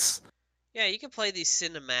Borderlands. yeah, you could play these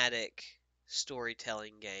cinematic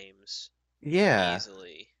storytelling games Yeah.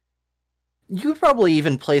 easily. You could probably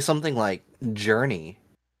even play something like Journey.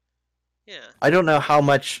 Yeah. I don't know how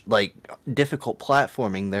much like difficult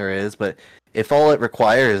platforming there is, but if all it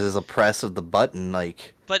requires is a press of the button,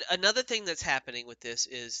 like But another thing that's happening with this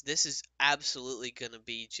is absolutely going to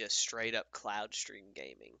be just straight up cloud stream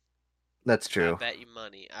gaming. that's I true. bet you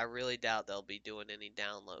money. I really doubt they'll be doing any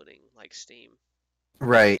downloading like Steam,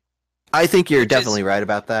 Right. I think you're which is definitely right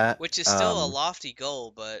about that. which is still a lofty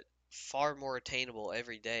goal, but far more attainable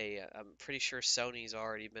every day. I'm pretty sure Sony's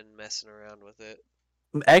already been messing around with it.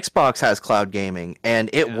 Xbox has cloud gaming and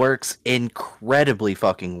it Yeah. works incredibly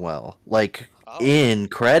fucking well. Like Oh.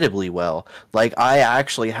 incredibly well. Like I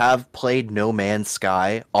actually have played No Man's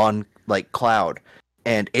Sky on like cloud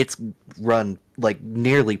and it's run like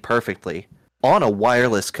nearly perfectly on a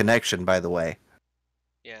wireless connection, by the way.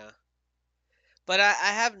 Yeah. But I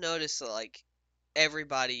have noticed that like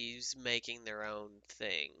everybody's making their own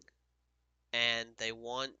thing and they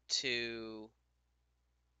want to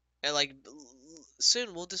and like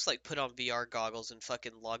soon we'll just like put on VR goggles and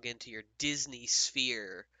fucking log into your Disney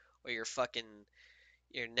sphere or your fucking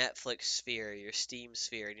your Netflix sphere, your Steam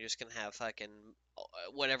sphere, and you're just gonna have fucking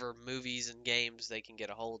whatever movies and games they can get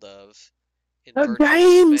a hold of in A virtual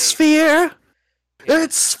game space. sphere. Yeah.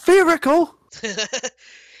 It's spherical.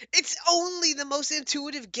 It's only the most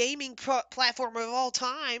intuitive gaming platform of all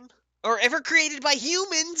time. Or ever created by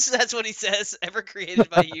humans. That's what he says. Ever created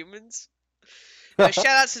by humans. Shout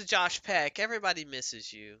out to Josh Peck. Everybody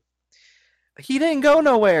misses you. He didn't go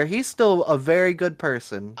nowhere. He's still a very good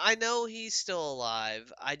person. I know he's still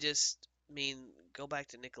alive. I just mean, go back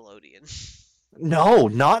to Nickelodeon. No,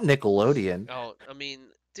 not Nickelodeon. Oh, I mean,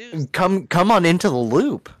 dude. Come on into the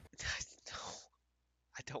loop. No,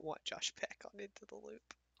 I don't want Josh Peck on Into the Loop.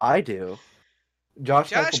 I do. Josh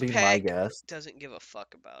Peck will Josh be my Peck guest. doesn't give a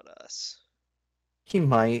fuck about us. He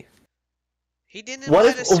might. He didn't What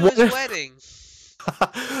invite if- us to what his if- wedding.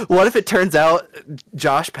 What if it turns out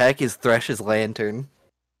Josh Peck is Thresh's lantern?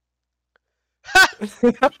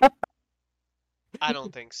 I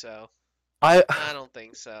don't think so. I I don't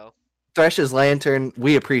think so. Thresh's lantern.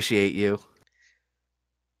 We appreciate you.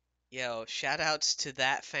 Yo, shout outs to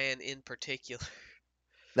that fan in particular.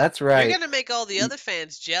 That's right. You're gonna make all the other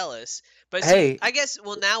fans jealous. But Hey. see, I guess,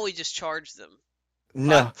 well, now we just charge them.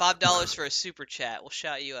 No. $5 for a super chat. We'll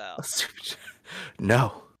shout you out.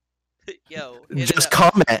 No. Yo, hit Just it up.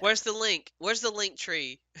 comment. Where's the link? Where's the link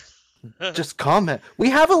tree? Just comment. We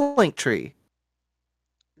have a link tree.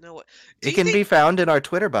 No, what? It can be found in our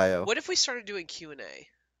Twitter bio. What if we started doing Q&A?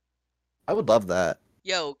 I would love that.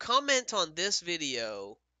 Yo, comment on this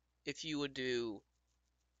video if you would do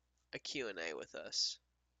a Q&A with us.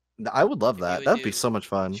 I would love If you that. would That would be do- so much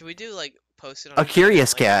fun. Should we do, like, post it on A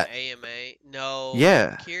Curious like, Cat. AMA? No.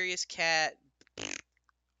 Yeah. Curious Cat.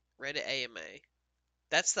 Reddit AMA.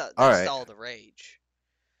 That's Alright. all the rage.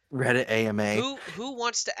 Reddit AMA. Who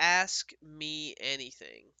wants to ask me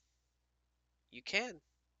anything? You can.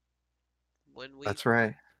 When we That's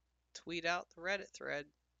right. tweet out the Reddit thread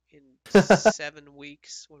in 7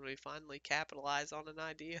 weeks when we finally capitalize on an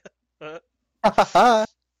idea.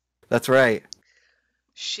 That's right.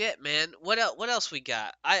 Shit, man. What else we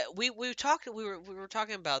got? We were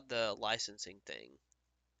talking about the licensing thing.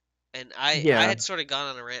 And I Yeah. had sort of gone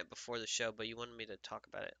on a rant before the show, but you wanted me to talk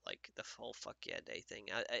about it, like the whole fuck yeah day thing.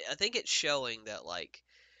 I think it's showing that, like,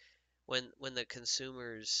 when the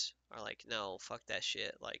consumers are like, no, fuck that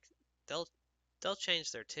shit, like they'll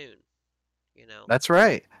change their tune, you know. That's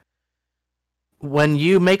right. When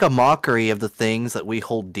you make a mockery of the things that we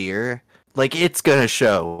hold dear, like, it's gonna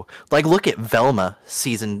show. Like, look at Velma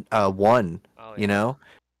season 1. Oh, You know,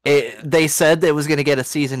 yeah. they said that it was gonna get a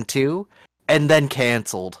season 2, and then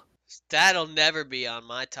canceled. That'll never be on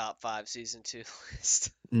my top 5 season 2 list.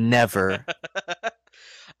 Never.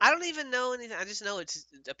 I don't even know anything. I just know it's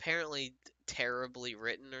apparently terribly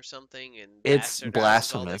written or something, and It's bastardizes all the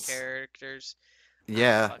blasphemous. characters. I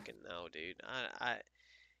Yeah. don't fucking know, dude.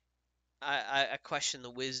 I question the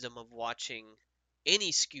wisdom of watching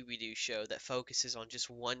any Scooby-Doo show that focuses on just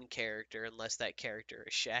one character, unless that character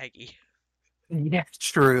is Shaggy Yeah,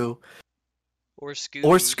 true. or Scooby.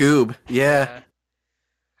 Or Scoob. Yeah.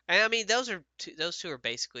 And I mean, those two are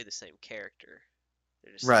basically the same character.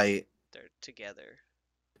 They're just Right. they're together.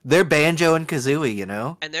 They're Banjo and Kazooie, you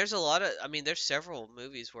know? And there's a lot of, I mean, there's several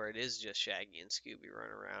movies where it is just Shaggy and Scooby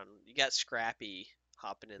running around. You got Scrappy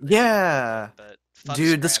hopping in there. Yeah. But fuck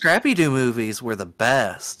Dude, the Scrappy. Scrappy-Doo movies were the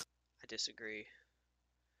best. I disagree.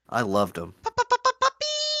 I loved them. Puppy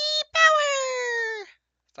power!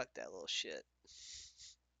 Fuck that little shit.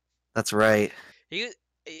 That's right. You've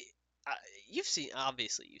seen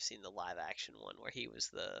the live action one where he was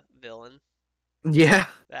the villain. Yeah.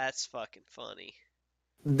 That's fucking funny.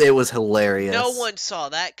 It was hilarious. No one saw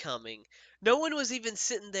that coming. No one was even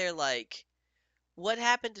sitting there like, what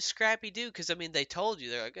happened to Scrappy Doo? Because, I mean, they told you.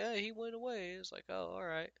 They're like, oh, he went away. It's like, oh, all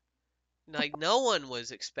right. Like, no one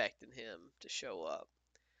was expecting him to show up.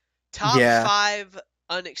 Top Yeah. 5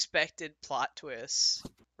 unexpected plot twists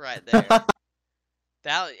right there.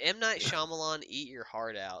 That M. Night Shyamalan, eat your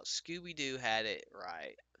heart out. Scooby-Doo had it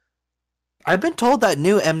right. I've been told that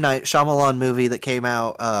new M. Night Shyamalan movie that came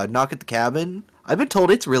out, Knock at the Cabin, I've been told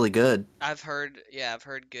it's really good. I've heard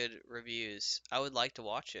good reviews. I would like to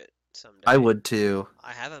watch it someday. I would too.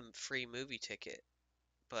 I have a free movie ticket,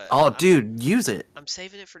 but Oh, dude, use it. I'm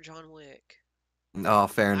saving it for John Wick. Oh,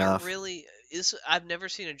 fair enough. I've never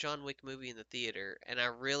seen a John Wick movie in the theater, and I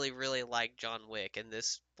really, really like John Wick, and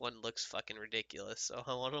this one looks fucking ridiculous, so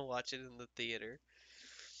I want to watch it in the theater.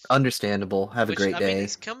 Understandable. Have a great I day. mean,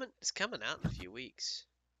 it's coming out in a few weeks.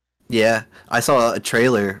 Yeah, I saw a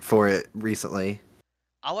trailer for it recently.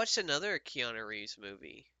 I watched another Keanu Reeves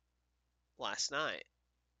movie last night.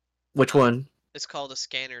 Which one? It's called A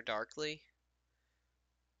Scanner Darkly.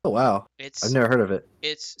 Oh, wow. I've never heard of it.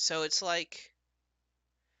 It's like,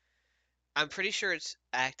 I'm pretty sure it's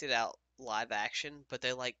acted out live action, but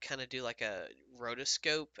they like kind of do like a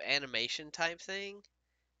rotoscope animation type thing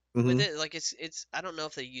with Hmm. it. Like it's I don't know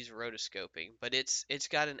if they use rotoscoping, but it's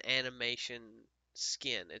got an animation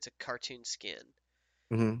skin. It's a cartoon skin.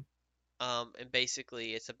 Hmm. And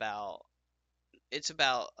basically it's about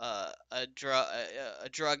a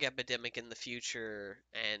drug epidemic in the future,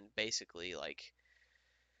 and basically like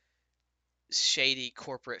shady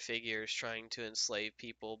corporate figures trying to enslave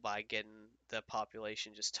people by getting the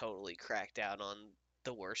population just totally cracked out on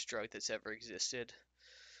the worst drug that's ever existed.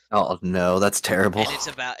 Oh no, that's terrible.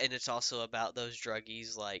 And it's also about those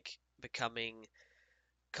druggies like becoming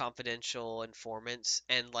confidential informants,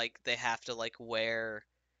 and like they have to like wear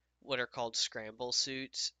what are called scramble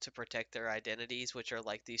suits to protect their identities, which are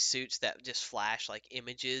like these suits that just flash like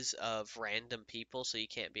images of random people so you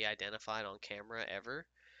can't be identified on camera ever.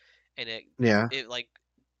 And Yeah. it like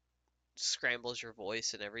scrambles your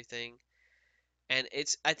voice and everything. And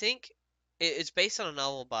I think it's based on a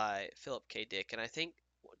novel by Philip K. Dick, and I think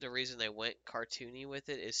the reason they went cartoony with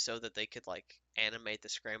it is so that they could like animate the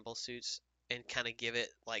scramble suits and kind of give it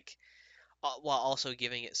like while also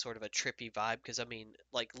giving it sort of a trippy vibe, because I mean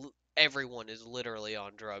like everyone is literally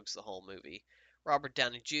on drugs the whole movie. Robert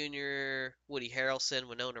Downey Jr., Woody Harrelson,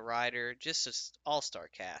 Winona Ryder, just an all-star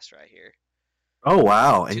cast right here. Oh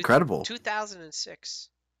wow, Two, incredible. 2006.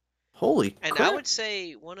 Holy And I crap. would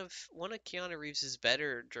say one of Keanu Reeves's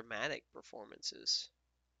better dramatic performances.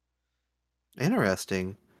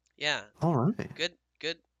 Interesting. Yeah, All right. good,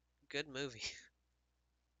 good, good movie.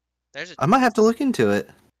 There's a. I might have to look into it.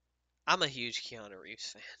 I'm a huge Keanu Reeves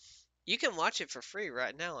fan. You can watch it for free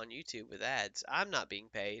right now on YouTube with ads. I'm not being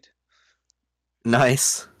paid.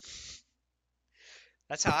 Nice.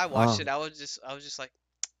 That's how I watched Oh, it. I was just like,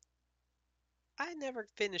 I never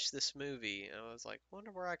finished this movie. And I was like,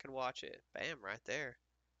 wonder where I could watch it. Bam, right there.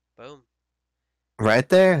 Boom. right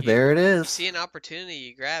there. You There it you see is. an opportunity,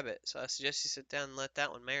 you grab it. So I suggest you sit down and let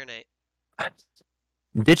that one marinate.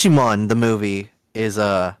 Digimon the movie is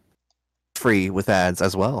free with ads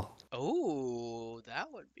as well. Oh,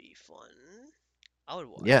 that would be fun. I would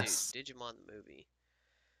watch, dude, Yes. Digimon the movie.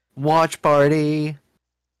 Watch party.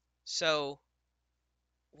 So,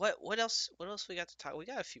 what else we got to talk? We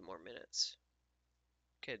got a few more minutes.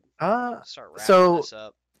 Could Uh start wrapping so this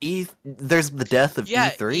up. There's the death of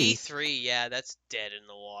Yeah, E3. E3, yeah, that's dead in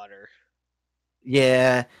the water.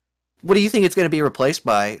 Yeah. What do you think it's going to be replaced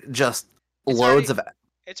by? Just It's loads already of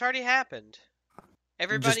it's already happened.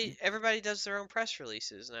 just Everybody does their own press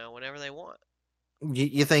releases now whenever they want.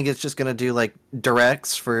 you think it's just going to do like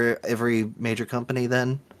directs for every major company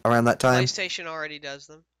then around that time? PlayStation already does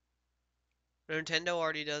them. Nintendo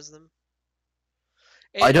already does them.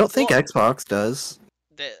 I don't think Well, Xbox does.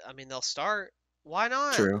 I mean, they'll start. Why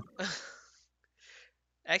not? True.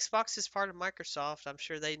 Xbox is part of Microsoft. I'm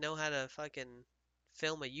sure they know how to fucking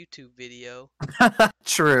film a YouTube video.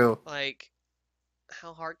 True. Like,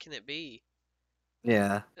 how hard can it be?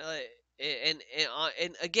 Yeah.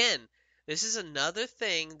 And again, this is another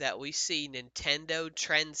thing that we see Nintendo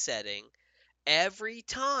trend setting every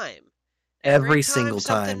time. Every Every time single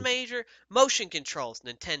something time. major, motion controls,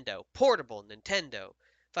 Nintendo, portable, Nintendo,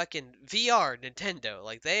 fucking VR, Nintendo.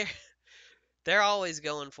 Like they're always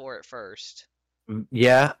going for it first.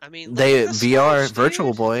 Yeah. I mean, look at They the VR Switch,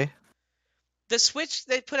 Virtual dude. Boy. The Switch,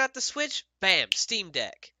 they put out the Switch, bam, Steam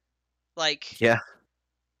Deck. Like, Yeah.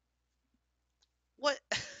 what?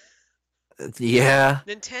 Yeah.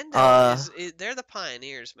 Nintendo Uh is they're the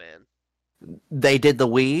pioneers, man. they did the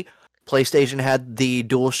Wii. PlayStation had the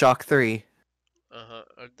DualShock 3. Uh-huh.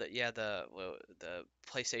 Yeah, the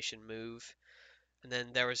PlayStation Move, and then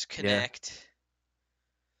there was Yeah. Kinect.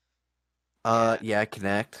 Yeah. Yeah,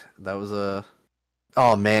 Kinect. That was a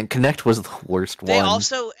Oh man, Kinect was the worst They one.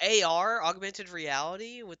 also AR, augmented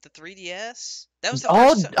reality, with the 3DS. That was the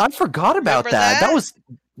first Oh, time. I forgot about Remember that.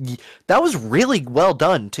 that? That was really well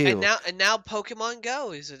done too. And now Pokemon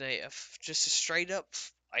Go is just a straight up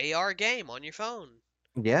AR game on your phone.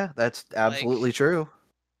 Yeah, that's absolutely Like true.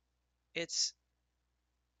 it's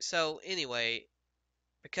so anyway,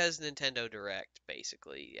 because Nintendo Direct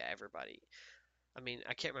basically, yeah, everybody. I mean,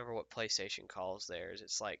 I can't remember what PlayStation calls theirs.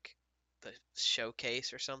 It's like the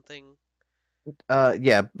showcase or something.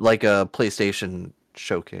 Yeah, like a PlayStation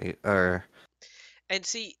showcase or And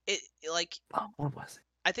see, like what was it?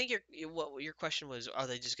 I think what your question was, are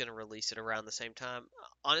they just going to release it around the same time?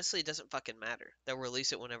 Honestly, it doesn't fucking matter. They'll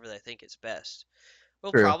release it whenever they think it's best.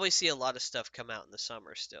 We'll True. probably see a lot of stuff come out in the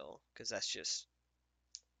summer still, because that's just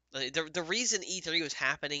the reason E3 was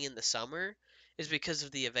happening in the summer is because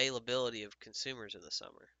of the availability of consumers in the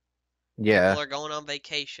summer. People Yeah. are going on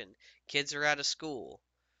vacation, kids are out of school.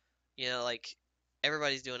 You know, like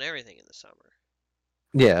everybody's doing everything in the summer.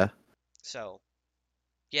 Yeah. So,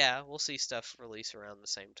 yeah, we'll see stuff release around the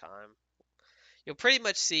same time.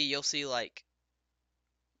 You'll see like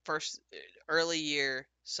first early year,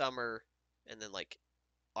 summer, and then like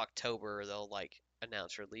October they'll like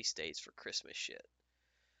announce release dates for Christmas shit.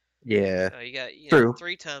 Yeah. So you got, True.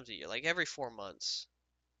 3 times a year, like every 4 months,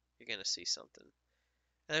 you're gonna see something.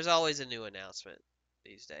 And there's always a new announcement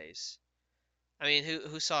these days. I mean,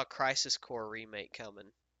 who saw Crisis Core remake coming?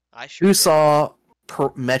 I sure Who did. saw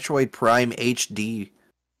Metroid Prime HD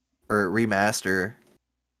or remaster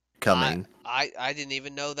coming? I didn't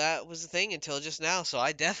even know that was a thing until just now, so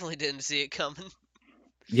I definitely didn't see it coming.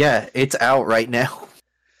 Yeah, it's out right now.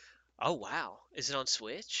 Oh wow. Is it on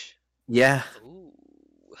Switch? Yeah, Ooh.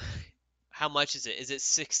 How much is it? Is it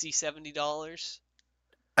 60, $70?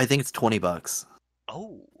 I think it's $20.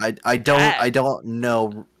 Oh, I that don't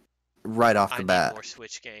know right off I the need bat. more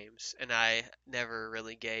Switch games, and I never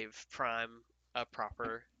really gave Prime a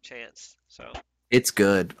proper chance. So It's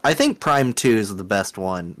good. I think Prime 2 is the best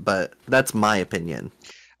one, but that's my opinion.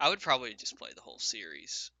 I would probably just play the whole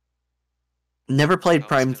series Never if played I was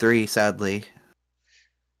Prime gonna. 3, sadly.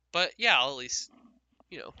 But yeah, I'll at least,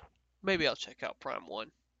 you know, maybe I'll check out Prime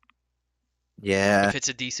 1 Yeah, if it's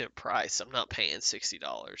a decent price. I'm not paying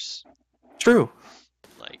 $60. true.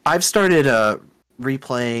 Like, I've started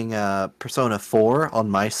replaying Persona 4 on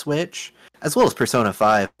my Switch, as well as Persona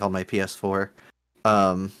 5 on my PS4.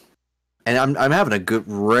 Um, and I'm having a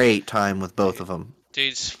great time with both dude, of them.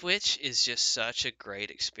 Switch is just such a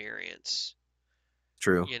great experience.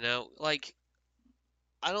 True. Like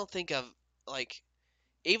I don't think I've like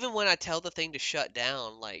even when I tell the thing to shut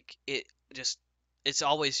down, like it's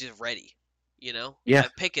always just ready. Yeah, I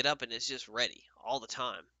pick it up and it's just ready all the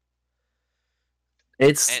time.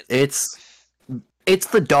 it's And it's it's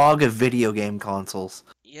the dog of video game consoles.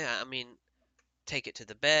 yeah, I mean, take it to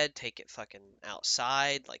the bed, take it fucking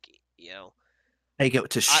outside, like Take it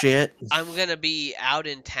to I shit. I'm gonna be out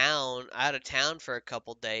of town for a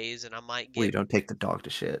couple days, and I might Well, you get don't take the dog to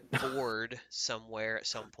shit. bored somewhere at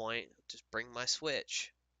some point. Just bring my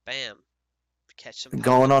Switch, bam, catch some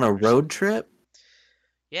Going on a Pokemon or road something. trip?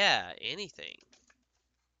 Yeah, anything.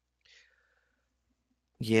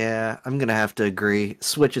 Yeah, I'm gonna have to agree.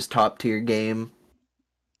 Switch is top tier game.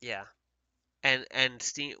 Yeah. And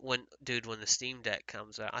Steam when the Steam Deck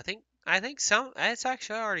comes out, I think some it's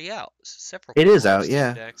actually already out. Several It is people have out, Steam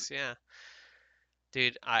yeah. Decks, yeah.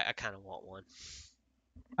 Dude, I kind of want one.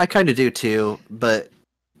 I kind of do too, but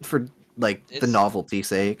for like the It's novelty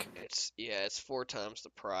sake. it's 4 times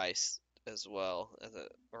the price as well as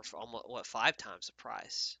or for almost 5 times the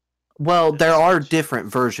price Well, as a there are Switch.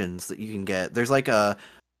 different versions that you can get. There's like a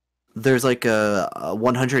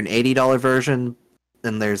 $180 version,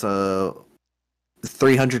 and there's a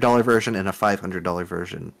 $300 version and a $500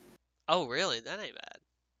 version. Oh, really? That ain't bad.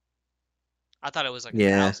 I thought it was like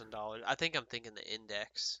Yeah, $1,000. I think I'm thinking the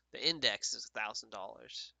Index. The Index is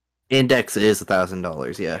 $1,000. Index is $1,000.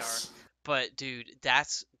 VR. Yes. But dude,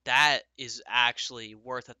 that is actually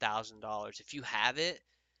worth $1,000 if you have it.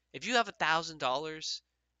 If you have $1,000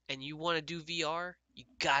 and you want to do VR, you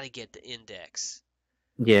gotta get the Index.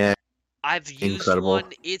 Yeah, I've used incredible.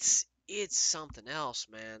 one. It's something else,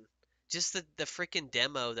 man. Just the freaking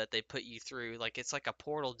demo that they put you through, like it's like a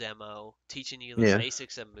portal demo teaching you the Yeah.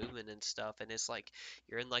 basics of movement and stuff, and it's like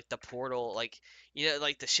you're in like the portal, like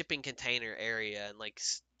like the shipping container area, and like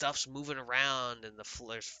stuff's moving around, and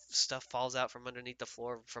there's stuff falls out from underneath the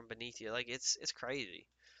floor from beneath you. Like it's crazy.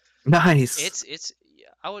 Nice. Yeah,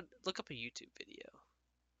 I would look up a YouTube video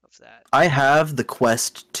of that. I have the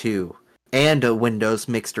Quest 2 and a Windows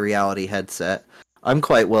mixed reality headset. I'm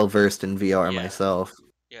quite well versed in VR Yeah, myself,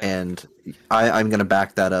 yeah. and I'm gonna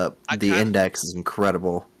back that up. I The kind of Index is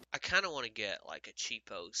incredible. I kind of want to get like a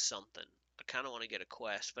cheapo something. I kind of want to get a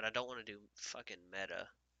Quest, but I don't want to do fucking Meta.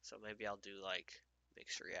 So maybe I'll do like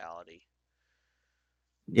mixed reality.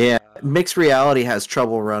 Yeah, Uh, mixed reality has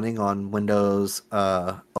trouble running on Windows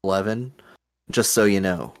 11, just so you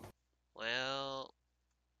know. well,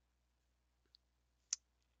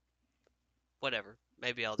 whatever.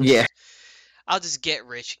 Maybe Yeah. I'll just get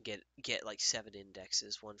rich and get like 7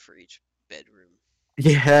 indexes, one for each bedroom.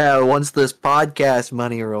 Yeah, once this podcast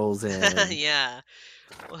money rolls in. Yeah.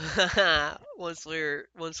 Once we're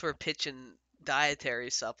pitching dietary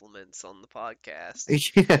supplements on the podcast.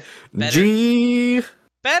 Yeah. Better G.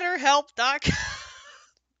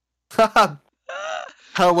 BetterHelp.com.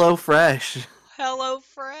 Hello Fresh. Hello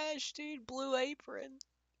Fresh, dude. Blue Apron.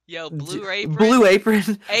 Yo, Blue Blue Apron.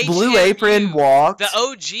 Apron. Blue Apron HMU. The walked.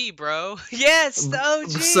 OG, bro. Yes, the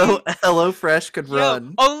So OG. Hello Fresh could Yo,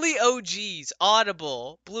 run. only OGs.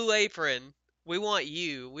 Audible. Blue Apron. We want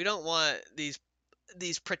you. We don't want these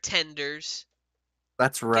pretenders.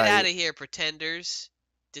 That's Get out right. of here, pretenders,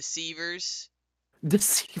 deceivers.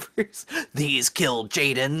 Deceivers. These killed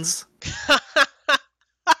Jadens.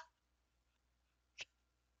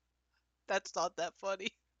 That's not that funny,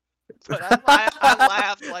 but I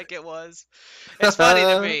laughed like it was. It's funny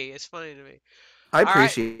to me. It's funny to me. I All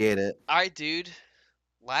right, appreciate it. all right, dude.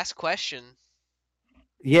 Last question.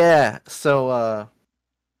 Yeah. So,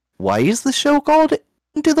 why is the show called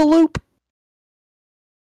Into the Loop?